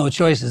 he has no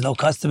choice. There's no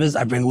customers.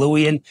 I bring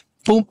Louis in.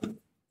 Boom.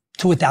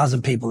 To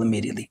 1,000 people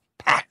immediately.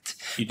 Packed.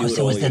 Because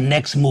it was the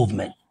next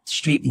movement.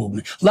 Street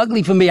movement.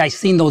 Luckily for me, I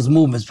seen those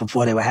movements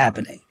before they were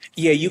happening.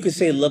 Yeah, you could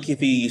say lucky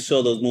for you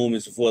saw those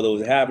movements before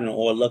those were happening,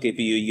 or lucky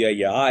for you had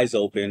your eyes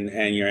open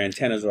and your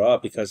antennas are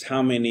up, because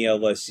how many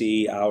of us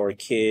see our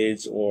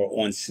kids or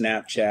on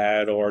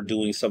Snapchat or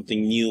doing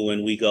something new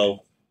and we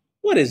go,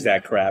 what is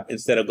that crap?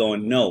 Instead of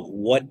going, no,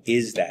 what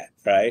is that,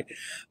 right?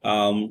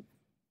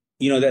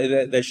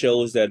 That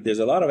shows that there's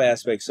a lot of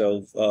aspects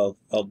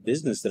of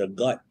business that are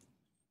gut,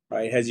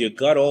 right? Has your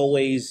gut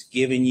always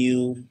given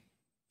you,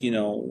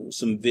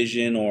 some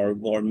vision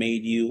or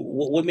made you,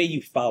 what made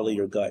you follow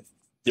your gut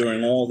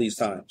during all these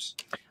times?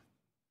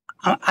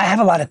 I have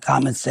a lot of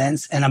common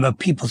sense and I'm a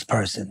people's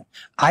person.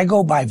 I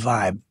go by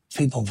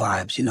people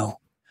vibes,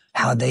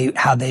 how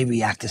they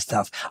react to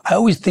stuff. I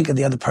always think of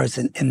the other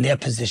person in their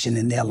position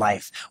in their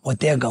life, what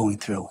they're going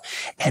through.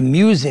 And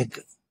music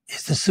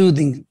is the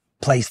soothing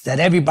place that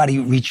everybody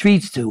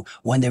retreats to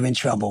when they're in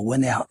trouble,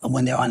 when they're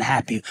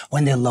unhappy,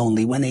 when they're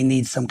lonely, when they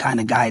need some kind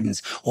of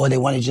guidance, or they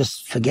want to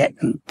just forget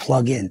and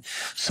plug in.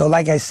 So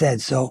like I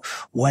said,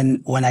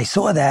 when I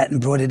saw that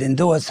and brought it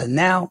indoors, so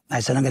now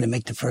I said, I'm going to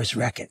make the first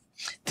record.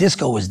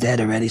 Disco was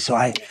dead already. So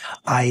I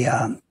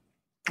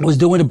was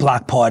doing a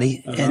block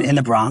party in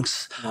the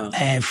Bronx,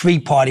 and free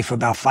party for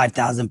about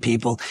 5,000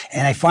 people.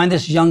 And I find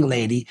this young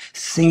lady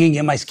singing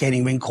in my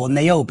skating ring called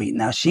Niobe.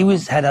 Now she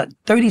had a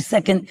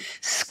 30-second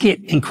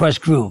skit in Crush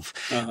Groove.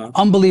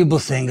 Unbelievable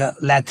singer,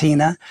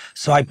 Latina.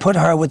 So I put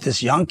her with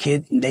this young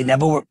kid. They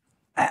never were,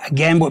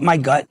 again, with my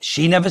gut.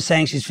 She never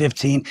sang. She's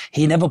 15.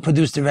 He never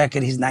produced a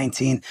record. He's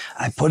 19.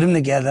 I put them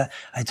together.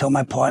 I told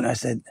my partner, I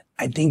said,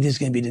 I think this is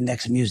going to be the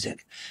next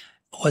music.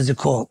 What's it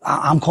called?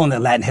 I'm calling it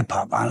Latin hip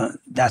hop.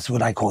 That's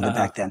what I called it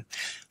back then.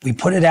 We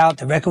put it out.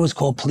 The record was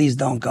called Please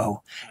Don't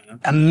Go.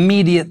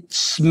 Immediate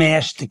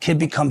smash. The kid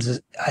becomes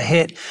a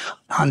hit.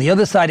 On the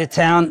other side of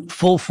town,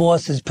 Full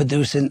Force is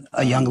producing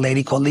a young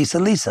lady called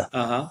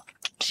Lisa.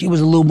 She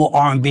was a little more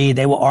R&B.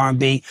 They were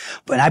R&B.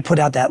 But I put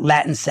out that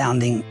Latin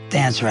sounding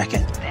dance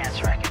record.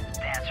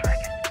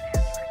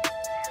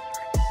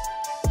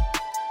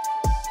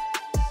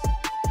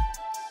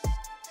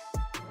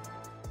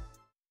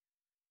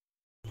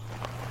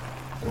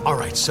 All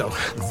right, so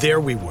there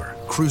we were,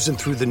 cruising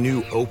through the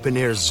new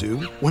open-air zoo,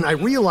 when I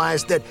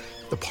realized that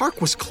the park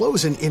was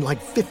closing in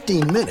like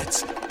 15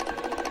 minutes.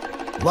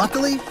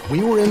 Luckily,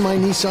 we were in my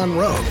Nissan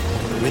Rogue.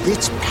 With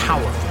its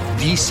powerful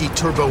VC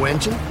turbo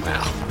engine,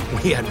 well,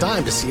 we had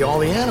time to see all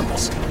the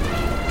animals.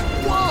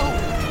 Whoa!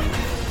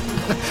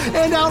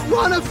 And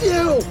outrun a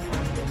few!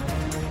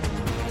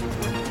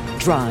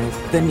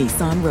 Drive the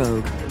Nissan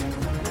Rogue.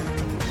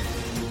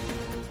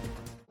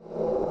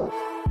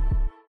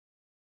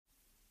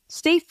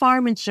 State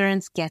Farm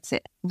Insurance gets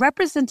it.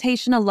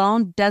 Representation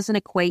alone doesn't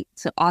equate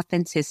to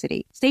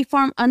authenticity. State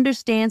Farm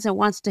understands and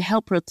wants to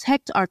help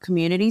protect our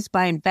communities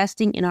by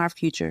investing in our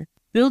future,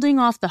 building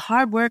off the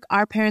hard work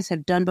our parents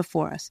have done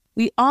before us.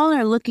 We all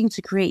are looking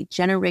to create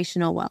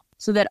generational wealth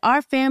so that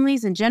our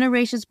families and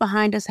generations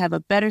behind us have a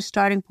better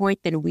starting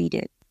point than we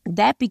did.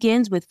 That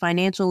begins with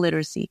financial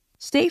literacy.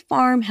 State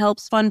Farm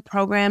helps fund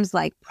programs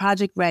like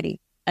Project Ready,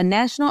 a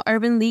National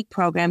Urban League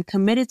program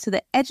committed to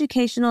the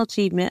educational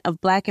achievement of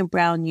Black and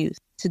Brown youth.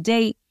 To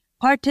date,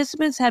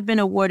 participants have been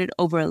awarded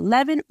over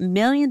 $11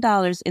 million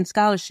in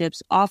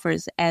scholarships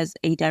offers as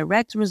a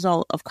direct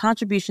result of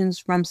contributions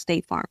from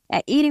State Farm.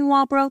 At Eating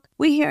While Broke,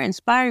 we hear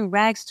inspiring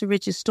rags to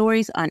riches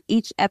stories on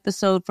each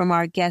episode from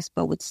our guests,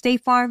 but with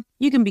State Farm,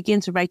 you can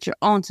begin to write your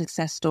own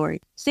success story.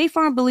 State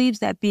Farm believes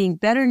that being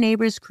better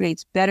neighbors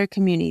creates better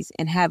communities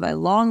and have a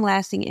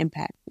long-lasting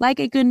impact. Like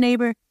a good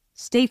neighbor,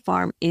 State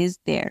Farm is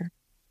there.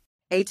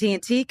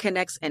 AT&T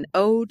connects an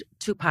ode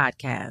to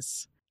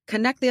podcasts.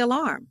 Connect the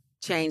alarm.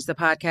 Change the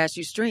podcast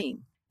you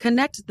stream.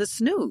 Connect the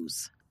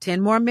snooze.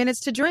 10 more minutes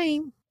to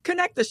dream.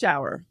 Connect the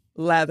shower.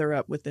 Lather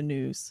up with the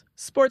news.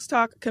 Sports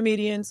talk,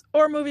 comedians,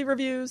 or movie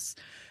reviews.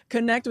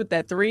 Connect with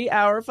that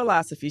 3-hour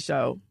philosophy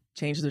show.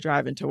 Change the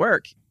drive into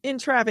work in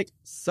traffic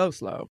so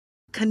slow.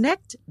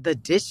 Connect the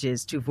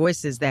dishes to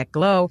voices that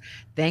glow.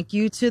 Thank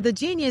you to the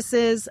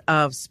geniuses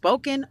of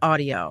spoken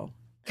audio.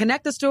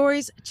 Connect the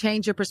stories,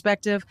 change your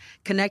perspective.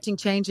 Connecting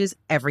changes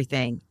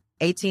everything.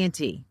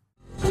 AT&T.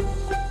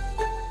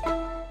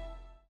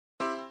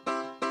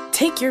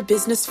 Take your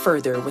business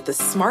further with the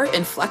smart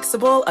and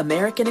flexible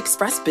American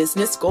Express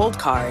Business Gold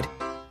Card.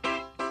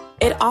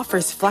 It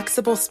offers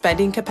flexible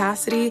spending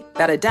capacity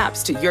that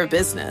adapts to your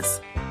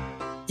business.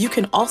 You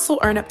can also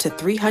earn up to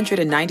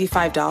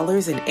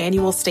 $395 in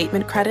annual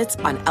statement credits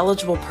on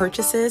eligible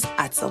purchases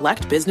at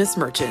select business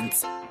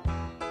merchants.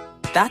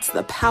 That's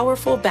the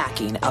powerful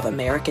backing of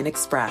American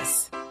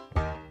Express.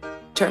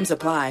 Terms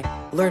apply.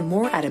 Learn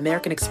more at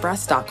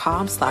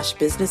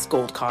americanexpress.com/business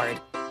gold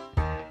card.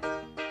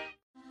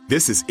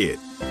 This is it.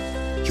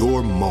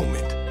 Your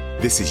moment.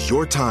 This is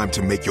your time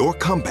to make your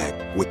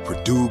comeback with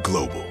Purdue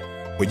Global.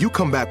 When you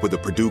come back with a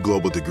Purdue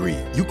Global degree,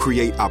 you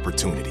create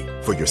opportunity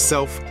for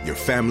yourself, your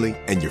family,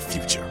 and your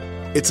future.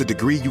 It's a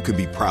degree you can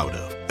be proud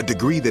of, a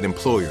degree that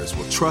employers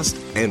will trust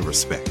and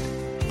respect.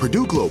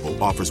 Purdue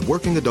Global offers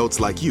working adults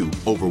like you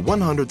over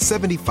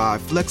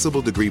 175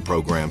 flexible degree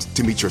programs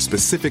to meet your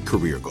specific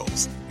career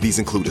goals. These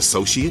include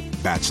associate,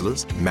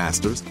 bachelor's,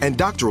 master's, and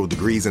doctoral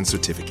degrees and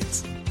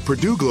certificates.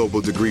 Purdue Global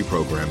degree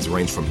programs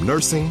range from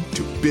nursing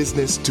to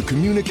business to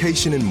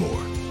communication and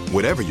more.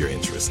 Whatever your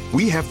interest,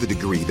 we have the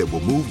degree that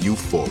will move you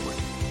forward.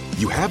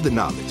 You have the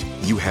knowledge,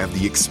 you have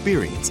the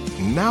experience.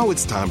 Now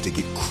it's time to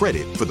get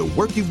credit for the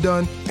work you've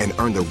done and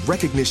earn the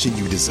recognition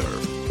you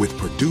deserve with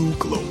Purdue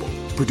Global,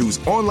 Purdue's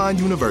online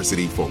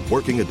university for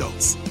working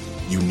adults.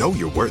 You know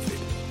you're worth it.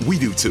 We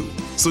do too.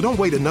 So don't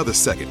wait another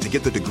second to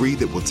get the degree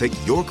that will take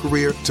your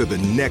career to the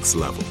next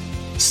level.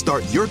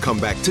 Start your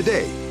comeback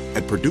today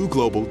at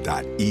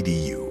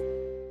purdueglobal.edu.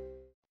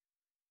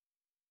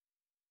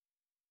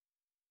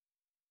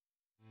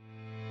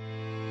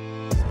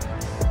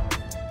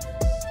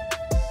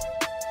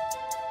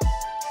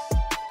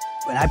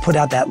 When I put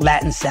out that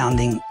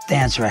Latin-sounding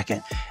dance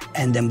record,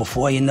 and then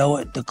before you know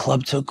it, the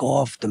club took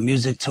off, the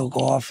music took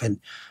off, and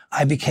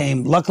I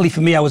became, luckily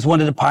for me, I was one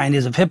of the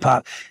pioneers of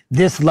hip-hop.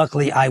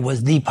 Luckily, I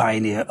was the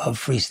pioneer of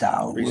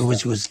freestyle.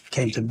 Which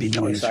came to be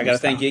known as freestyle. So I got to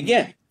thank you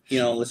again. You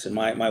know, listen,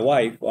 my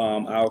wife,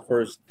 our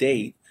first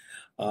date,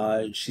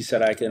 she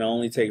said I could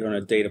only take her on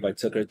a date if I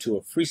took her to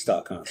a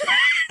freestyle concert.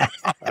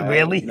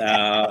 Really? You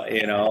know,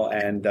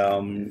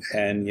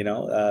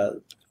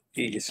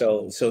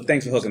 so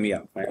thanks for hooking me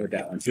up. I heard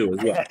that one too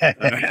as well. All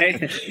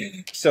right.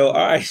 So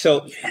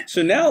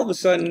now all of a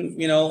sudden,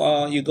 you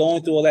know, you're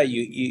going through all that.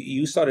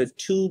 You started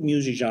 2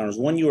 music genres.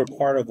 One you were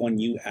part of, one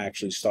you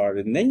actually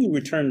started, and then you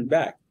returned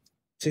back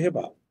to hip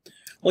hop.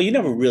 Well, you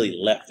never really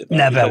left it.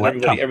 Never.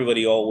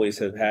 Everybody always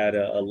have had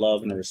a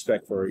love and a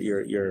respect for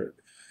your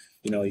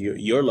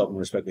love and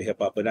respect for hip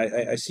hop. But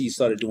I see you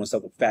started doing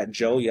stuff with Fat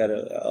Joe. You had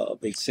a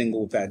big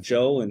single with Fat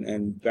Joe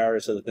and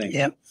various other things.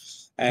 Yep.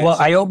 Well,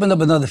 I opened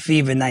up another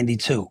Fever in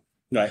 92.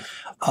 Right.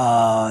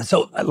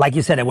 So like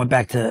you said, I went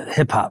back to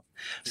hip hop.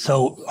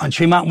 So on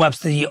Tremont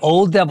Webster, the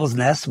old Devil's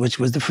Nest, which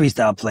was the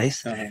freestyle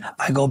place,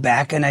 I go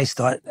back and I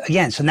start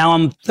again. So now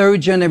I'm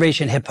 3rd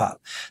generation hip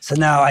hop. So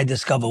now I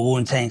discover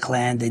Wu-Tang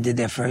Clan. They did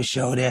their first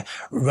show there.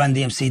 Run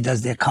DMC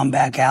does their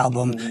comeback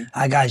album.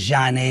 I got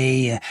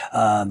Johnny,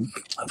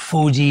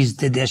 Fugees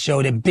did their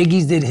show there.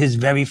 Biggie's did his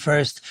very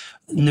first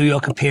New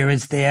York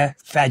appearance there.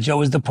 Fat Joe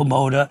was the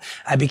promoter.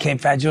 I became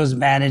Fat Joe's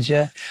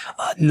manager.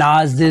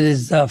 Nas did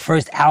his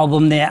first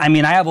album there. I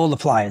mean, I have all the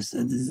flyers.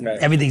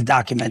 Everything's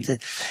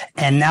documented.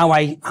 And now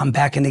I'm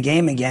back in the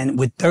game again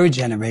with 3rd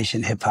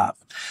generation hip hop.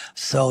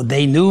 So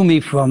they knew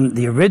me from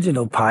the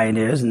original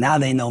pioneers. Now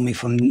they know me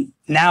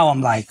now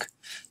I'm like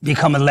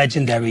become a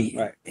legendary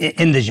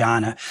in the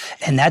genre.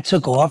 And that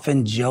took off,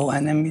 and Joe,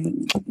 and I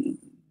mean,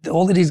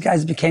 all of these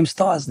guys became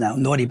stars now.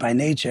 Naughty by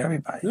Nature,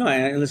 everybody. No,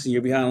 and listen,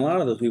 you're behind a lot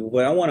of those people.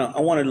 But I want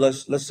to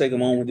let's take a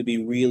moment to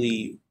be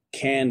really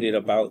candid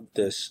about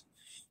this.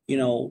 You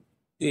know,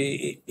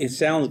 it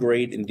sounds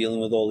great in dealing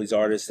with all these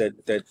artists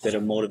that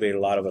have motivated a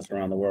lot of us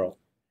around the world.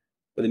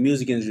 But the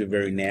music industry is a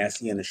very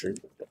nasty industry.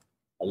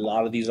 A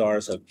lot of these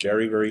artists are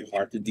very, very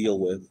hard to deal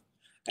with.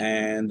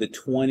 And the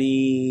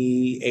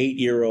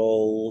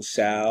 28-year-old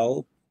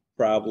Sal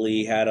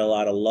probably had a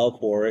lot of love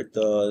for it.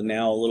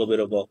 Now a little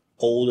bit of a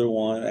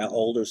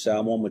older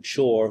Sal, more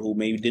mature, who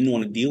maybe didn't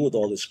want to deal with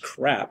all this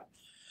crap,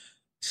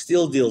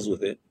 still deals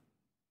with it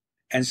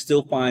and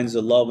still finds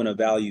a love and a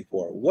value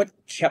for it. What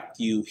kept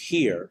you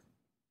here?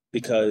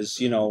 Because,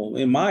 you know,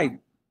 in my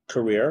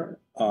career,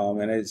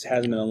 and it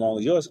hasn't been as long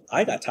as yours,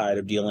 I got tired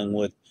of dealing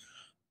with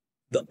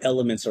the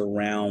elements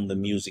around the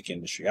music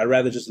industry. I'd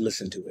rather just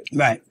listen to it.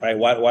 Right.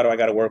 Why do I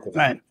got to work with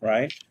it?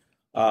 Right.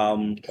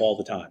 All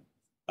the time.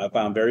 I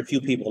found very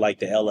few people like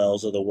the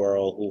LLs of the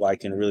world who I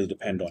can really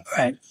depend on.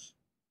 Right.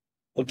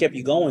 What kept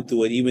you going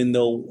through it, even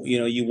though, you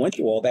know, you went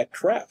through all that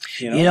crap?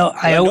 I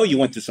know you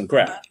went through some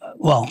crap.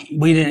 Well,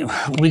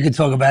 we could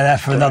talk about that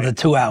for another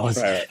 2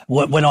 hours. Right.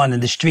 What went on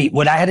in the street.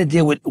 What I had to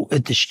deal with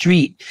the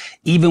street,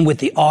 even with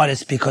the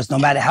artists, because no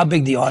matter how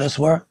big the artists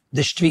were,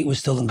 the street was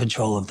still in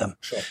control of them.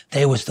 Sure.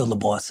 They were still the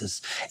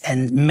bosses.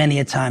 And many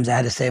a times I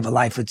had to save a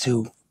life or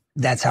two.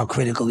 That's how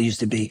critical it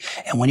used to be.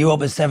 And when you're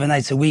open 7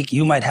 nights a week,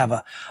 you might have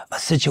a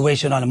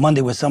situation on a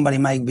Monday where somebody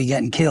might be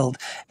getting killed,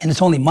 and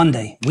it's only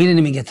Monday. We didn't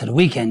even get to the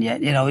weekend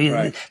yet. You know,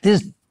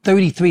 there's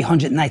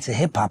 3,300 nights of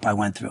hip hop I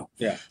went through.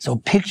 Yeah. So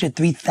picture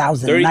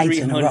 3,000 nights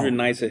in a row. 3,300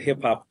 nights of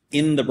hip hop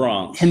in the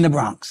Bronx. In the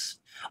Bronx.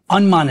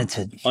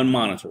 Unmonitored.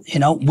 Unmonitored. You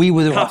know, we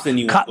were cops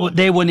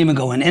they wouldn't even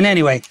go in. And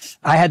anyway,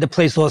 I had the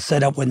place all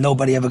set up where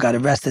nobody ever got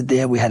arrested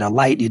there. We had a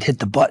light. You'd hit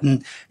the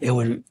button.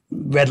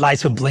 Red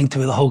lights would blink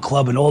through the whole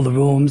club and all the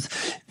rooms,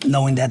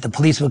 knowing that the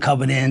police were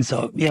coming in.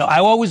 So, you know, I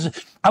was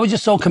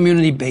just so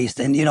community based.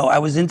 And, you know,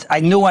 I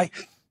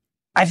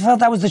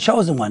felt I was the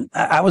chosen one.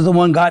 I was the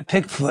one God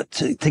picked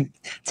to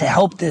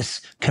help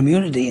this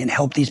community and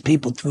help these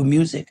people through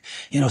music,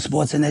 you know,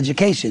 sports and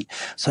education.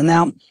 So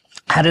now,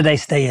 how did I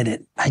stay in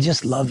it? I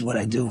just loved what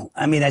I do.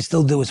 I mean, I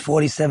still do. It's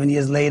 47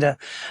 years later.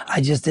 I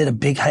just did a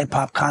big hip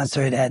hop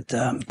concert at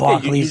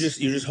Barclays.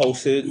 You just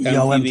hosted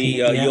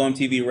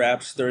UMTV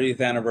Rap's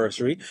 30th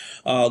anniversary.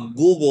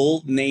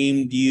 Google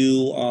named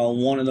you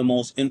one of the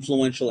most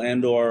influential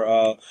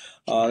and/or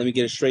let me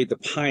get it straight, the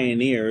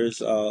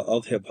pioneers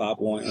of hip hop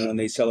when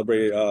they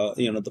celebrated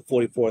the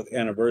 44th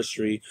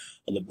anniversary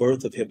of the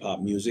birth of hip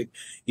hop music.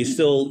 You're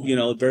still, you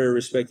know, very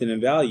respected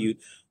and valued.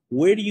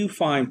 Where do you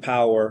find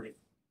power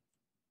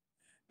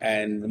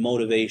and the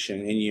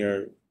motivation in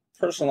your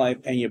personal life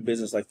and your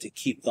business life to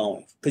keep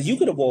going? Because you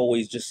could have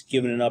always just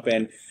given it up.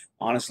 And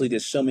honestly,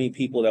 there's so many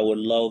people that would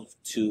love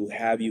to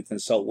have you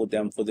consult with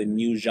them for the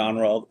new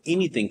genre of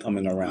anything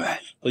coming around. Right.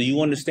 But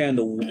you understand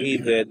the way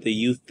that the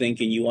youth think,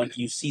 and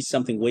you see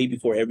something way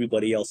before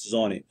everybody else is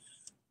on it.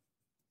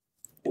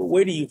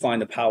 Where do you find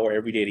the power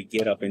every day to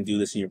get up and do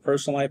this in your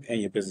personal life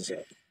and your business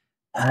life?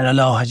 I don't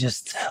know. I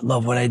just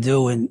love what I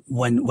do. And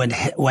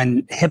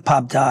when hip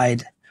hop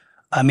died,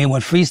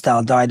 when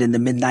freestyle died in the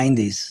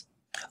mid-90s,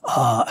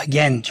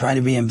 again, trying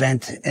to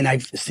reinvent, and I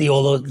see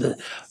all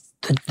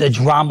the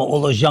drama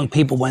all those young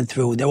people went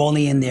through. They're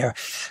only in their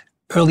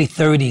early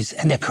 30s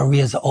and their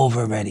careers are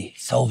over already.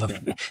 It's over.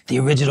 The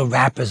original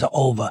rappers are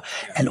over.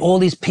 And all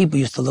these people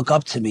used to look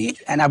up to me,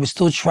 and I would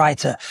still try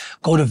to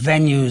go to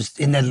venues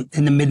in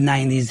the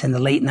mid-90s and the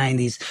late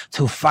 90s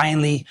to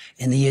finally,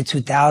 in the year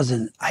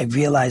 2000, I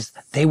realized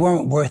they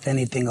weren't worth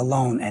anything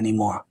alone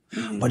anymore.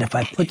 But if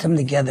I put them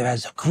together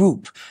as a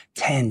group,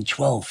 10,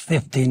 12,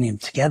 15 of them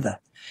together,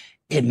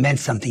 it meant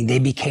something. They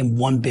became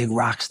one big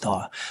rock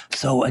star.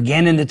 So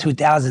again, in the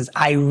 2000s,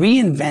 I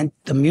reinvent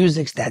the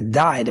musics that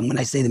died. And when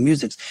I say the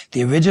musics,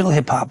 the original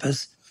hip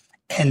hoppers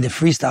and the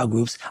freestyle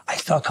groups, I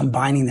start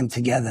combining them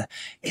together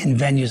in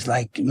venues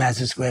like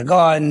Madison Square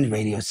Garden,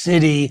 Radio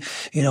City.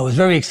 You know, it was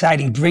very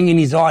exciting bringing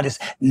these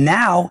artists.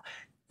 Now,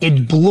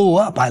 it blew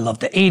up. I love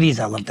the 80s.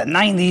 I love the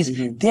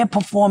 90s. They're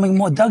performing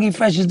more. Dougie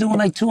Fresh is doing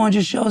like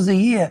 200 shows a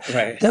year.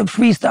 Right. The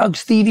freestyle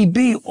Stevie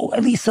B, or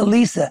at least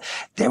Lisa,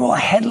 they're all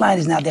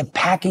headliners now. They're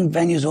packing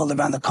venues all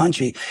around the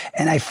country.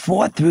 And I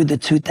fought through the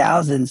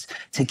 2000s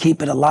to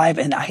keep it alive.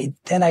 And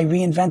then I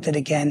reinvented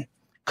again,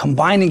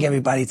 combining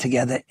everybody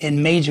together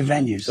in major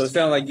venues. So it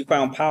sounds like you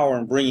found power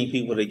in bringing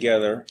people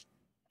together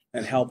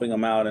and helping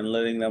them out and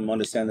letting them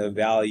understand the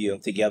value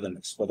of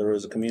togetherness, whether it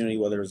was a community,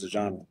 whether it was a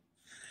genre.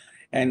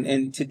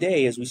 And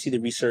today, as we see the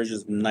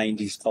resurgence of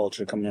 90s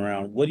culture coming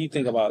around, what do you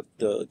think about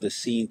the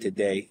scene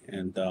today?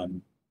 And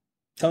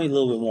tell me a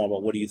little bit more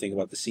about what do you think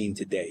about the scene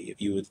today, if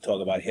you would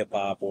talk about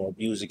hip-hop or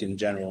music in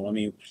general. I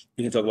mean,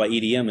 you can talk about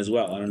EDM as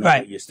well. I don't know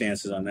what your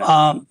stance is on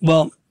that.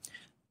 Well,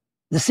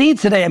 the scene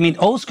today, I mean,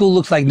 old school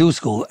looks like new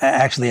school,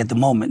 actually, at the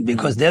moment,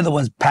 because they're the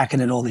ones packing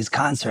in all these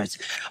concerts.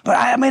 But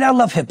I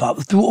love hip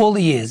hop through all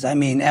the years. I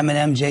mean,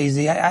 Eminem,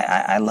 Jay-Z,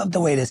 I love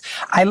the way it is.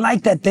 I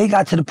like that they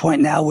got to the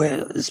point now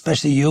where,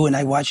 especially you, and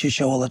I watch your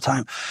show all the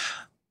time,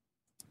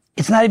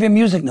 It's not even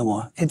music no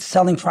more. It's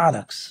selling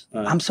products.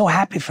 Right. I'm so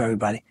happy for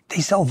everybody.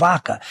 They sell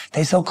vodka.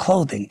 They sell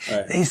clothing.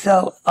 Right. They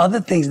sell other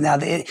things now.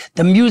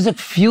 The music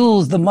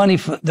fuels the money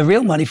for the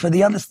real money for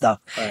the other stuff.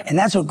 Right. And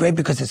that's what's great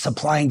because it's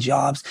supplying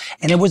jobs.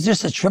 And it was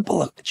just a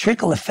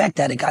trickle effect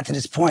that it got to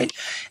this point.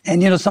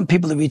 And, some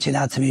people are reaching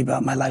out to me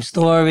about my life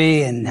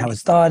story and how it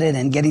started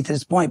and getting to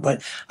this point.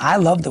 But I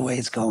love the way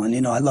it's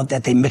going. I love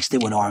that they mixed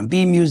it with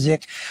R&B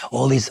music.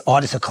 All these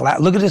artists are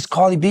Look at this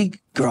Cardi B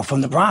girl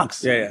from the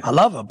Bronx. Yeah. I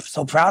love her.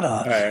 So proud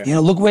of her. Right.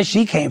 Look where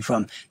she came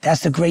from.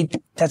 That's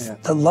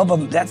the love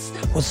of, that's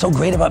what's so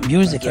great about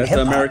music and hip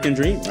hop. That's the American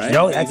dream, right?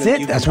 That's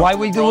it. That's why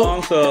we do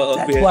it.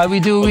 That's why we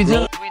do what we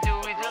do.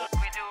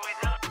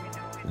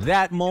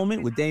 That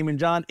Moment with Damon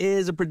John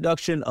is a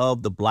production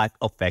of the Black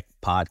Effect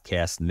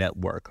Podcast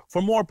Network.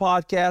 For more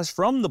podcasts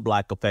from the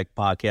Black Effect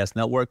Podcast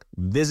Network,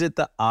 visit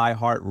the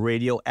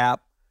iHeartRadio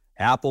app,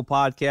 Apple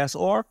Podcasts,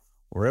 or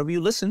wherever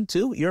you listen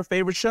to your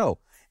favorite show.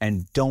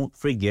 And don't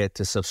forget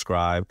to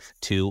subscribe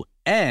to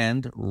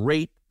and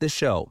rate the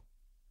show.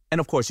 And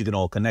of course, you can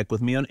all connect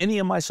with me on any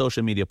of my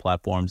social media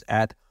platforms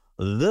at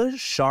The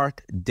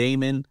Shark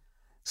Damon,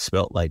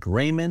 spelt like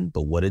Raymond,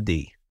 but with a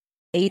D.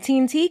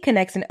 AT&T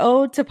connects an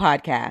ode to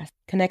podcast.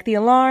 Connect the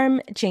alarm,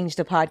 change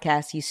the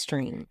podcast you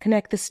stream.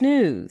 Connect the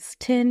snooze,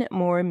 10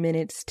 more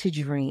minutes to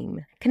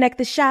dream. Connect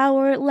the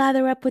shower,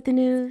 lather up with the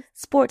news,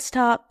 sports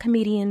talk,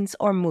 comedians,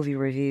 or movie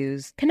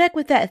reviews. Connect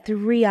with that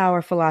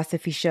 3-hour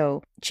philosophy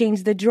show.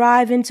 Change the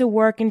drive into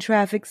work and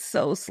traffic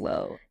so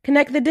slow.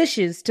 Connect the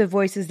dishes to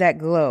voices that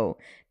glow.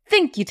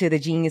 Thank you to the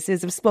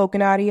geniuses of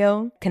spoken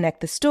audio.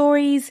 Connect the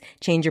stories,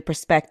 change your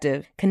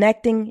perspective.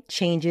 Connecting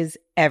changes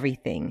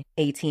everything.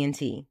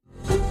 AT&T.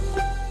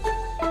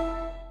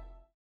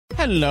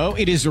 Hello,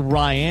 it is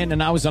Ryan,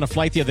 and I was on a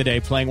flight the other day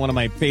playing one of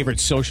my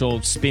favorite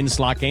social spin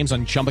slot games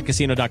on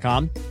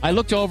ChumbaCasino.com. I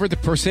looked over at the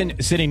person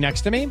sitting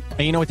next to me, and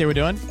you know what they were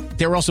doing?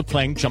 They were also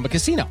playing Chumba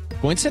Casino.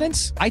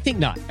 Coincidence? I think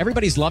not.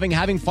 Everybody's loving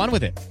having fun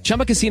with it.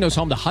 Chumba Casino is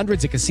home to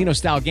hundreds of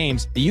casino-style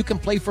games that you can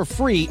play for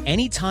free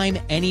anytime,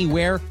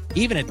 anywhere,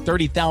 even at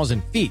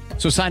 30,000 feet.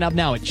 So sign up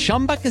now at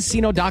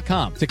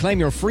ChumbaCasino.com to claim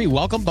your free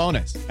welcome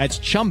bonus. That's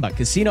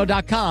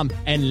ChumbaCasino.com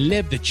and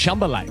live the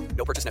Chumba life.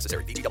 No purchase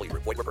necessary. VGW.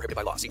 Void where prohibited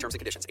by law. See terms and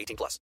conditions.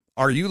 18+.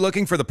 Are you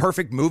looking for the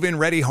perfect move-in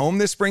ready home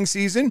this spring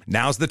season?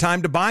 Now's the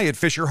time to buy at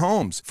Fisher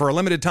Homes. For a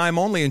limited time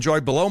only, enjoy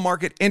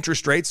below-market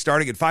interest rates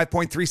starting at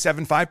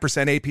 5.375%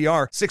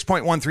 APR,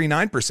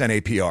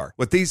 6.139% APR.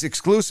 With these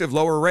exclusive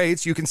lower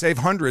rates, you can save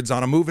hundreds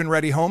on a move-in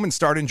ready home and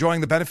start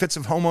enjoying the benefits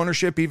of home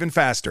ownership even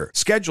faster.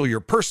 Schedule your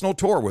personal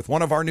tour with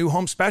one of our new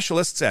home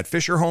specialists at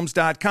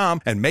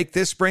FisherHomes.com and make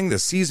this spring the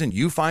season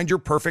you find your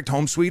perfect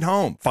home sweet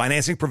home.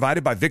 Financing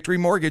provided by Victory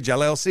Mortgage,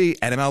 LLC,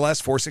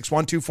 NMLS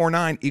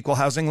 461249, Equal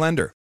Housing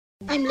Lender.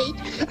 I'm late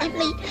for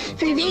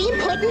a very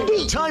important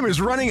date. Time is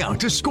running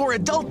out to score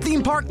adult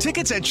theme park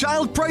tickets at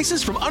child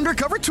prices from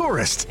Undercover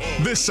Tourist.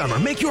 This summer,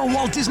 make your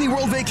Walt Disney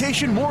World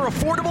vacation more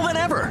affordable than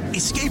ever.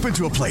 Escape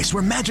into a place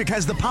where magic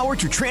has the power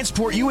to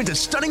transport you into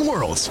stunning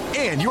worlds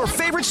and your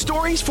favorite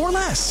stories for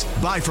less.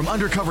 Buy from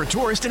Undercover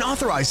Tourist, an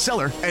authorized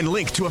seller, and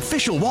link to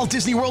official Walt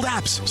Disney World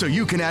apps so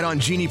you can add on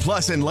Genie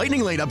Plus and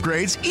Lightning Lane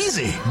upgrades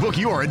easy. Book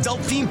your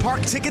adult theme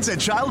park tickets at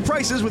child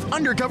prices with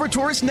Undercover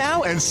Tourist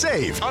now and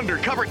save.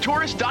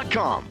 UndercoverTourist.com.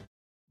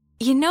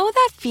 You know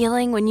that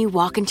feeling when you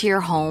walk into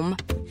your home,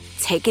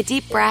 take a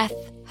deep breath,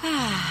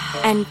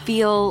 and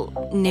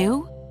feel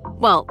new?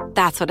 Well,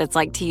 that's what it's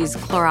like to use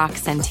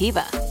Clorox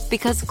Scentiva.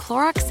 Because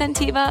Clorox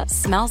Scentiva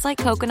smells like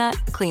coconut,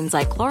 cleans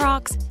like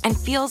Clorox, and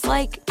feels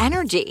like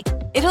energy.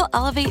 It'll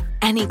elevate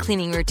any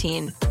cleaning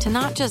routine to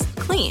not just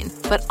clean,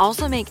 but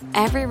also make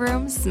every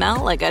room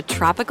smell like a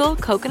tropical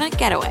coconut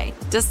getaway.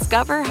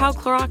 Discover how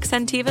Clorox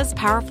Scentiva's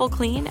powerful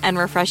clean and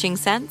refreshing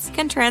scents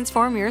can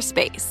transform your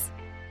space.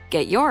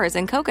 Get yours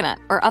in coconut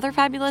or other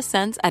fabulous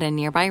scents at a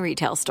nearby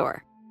retail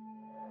store.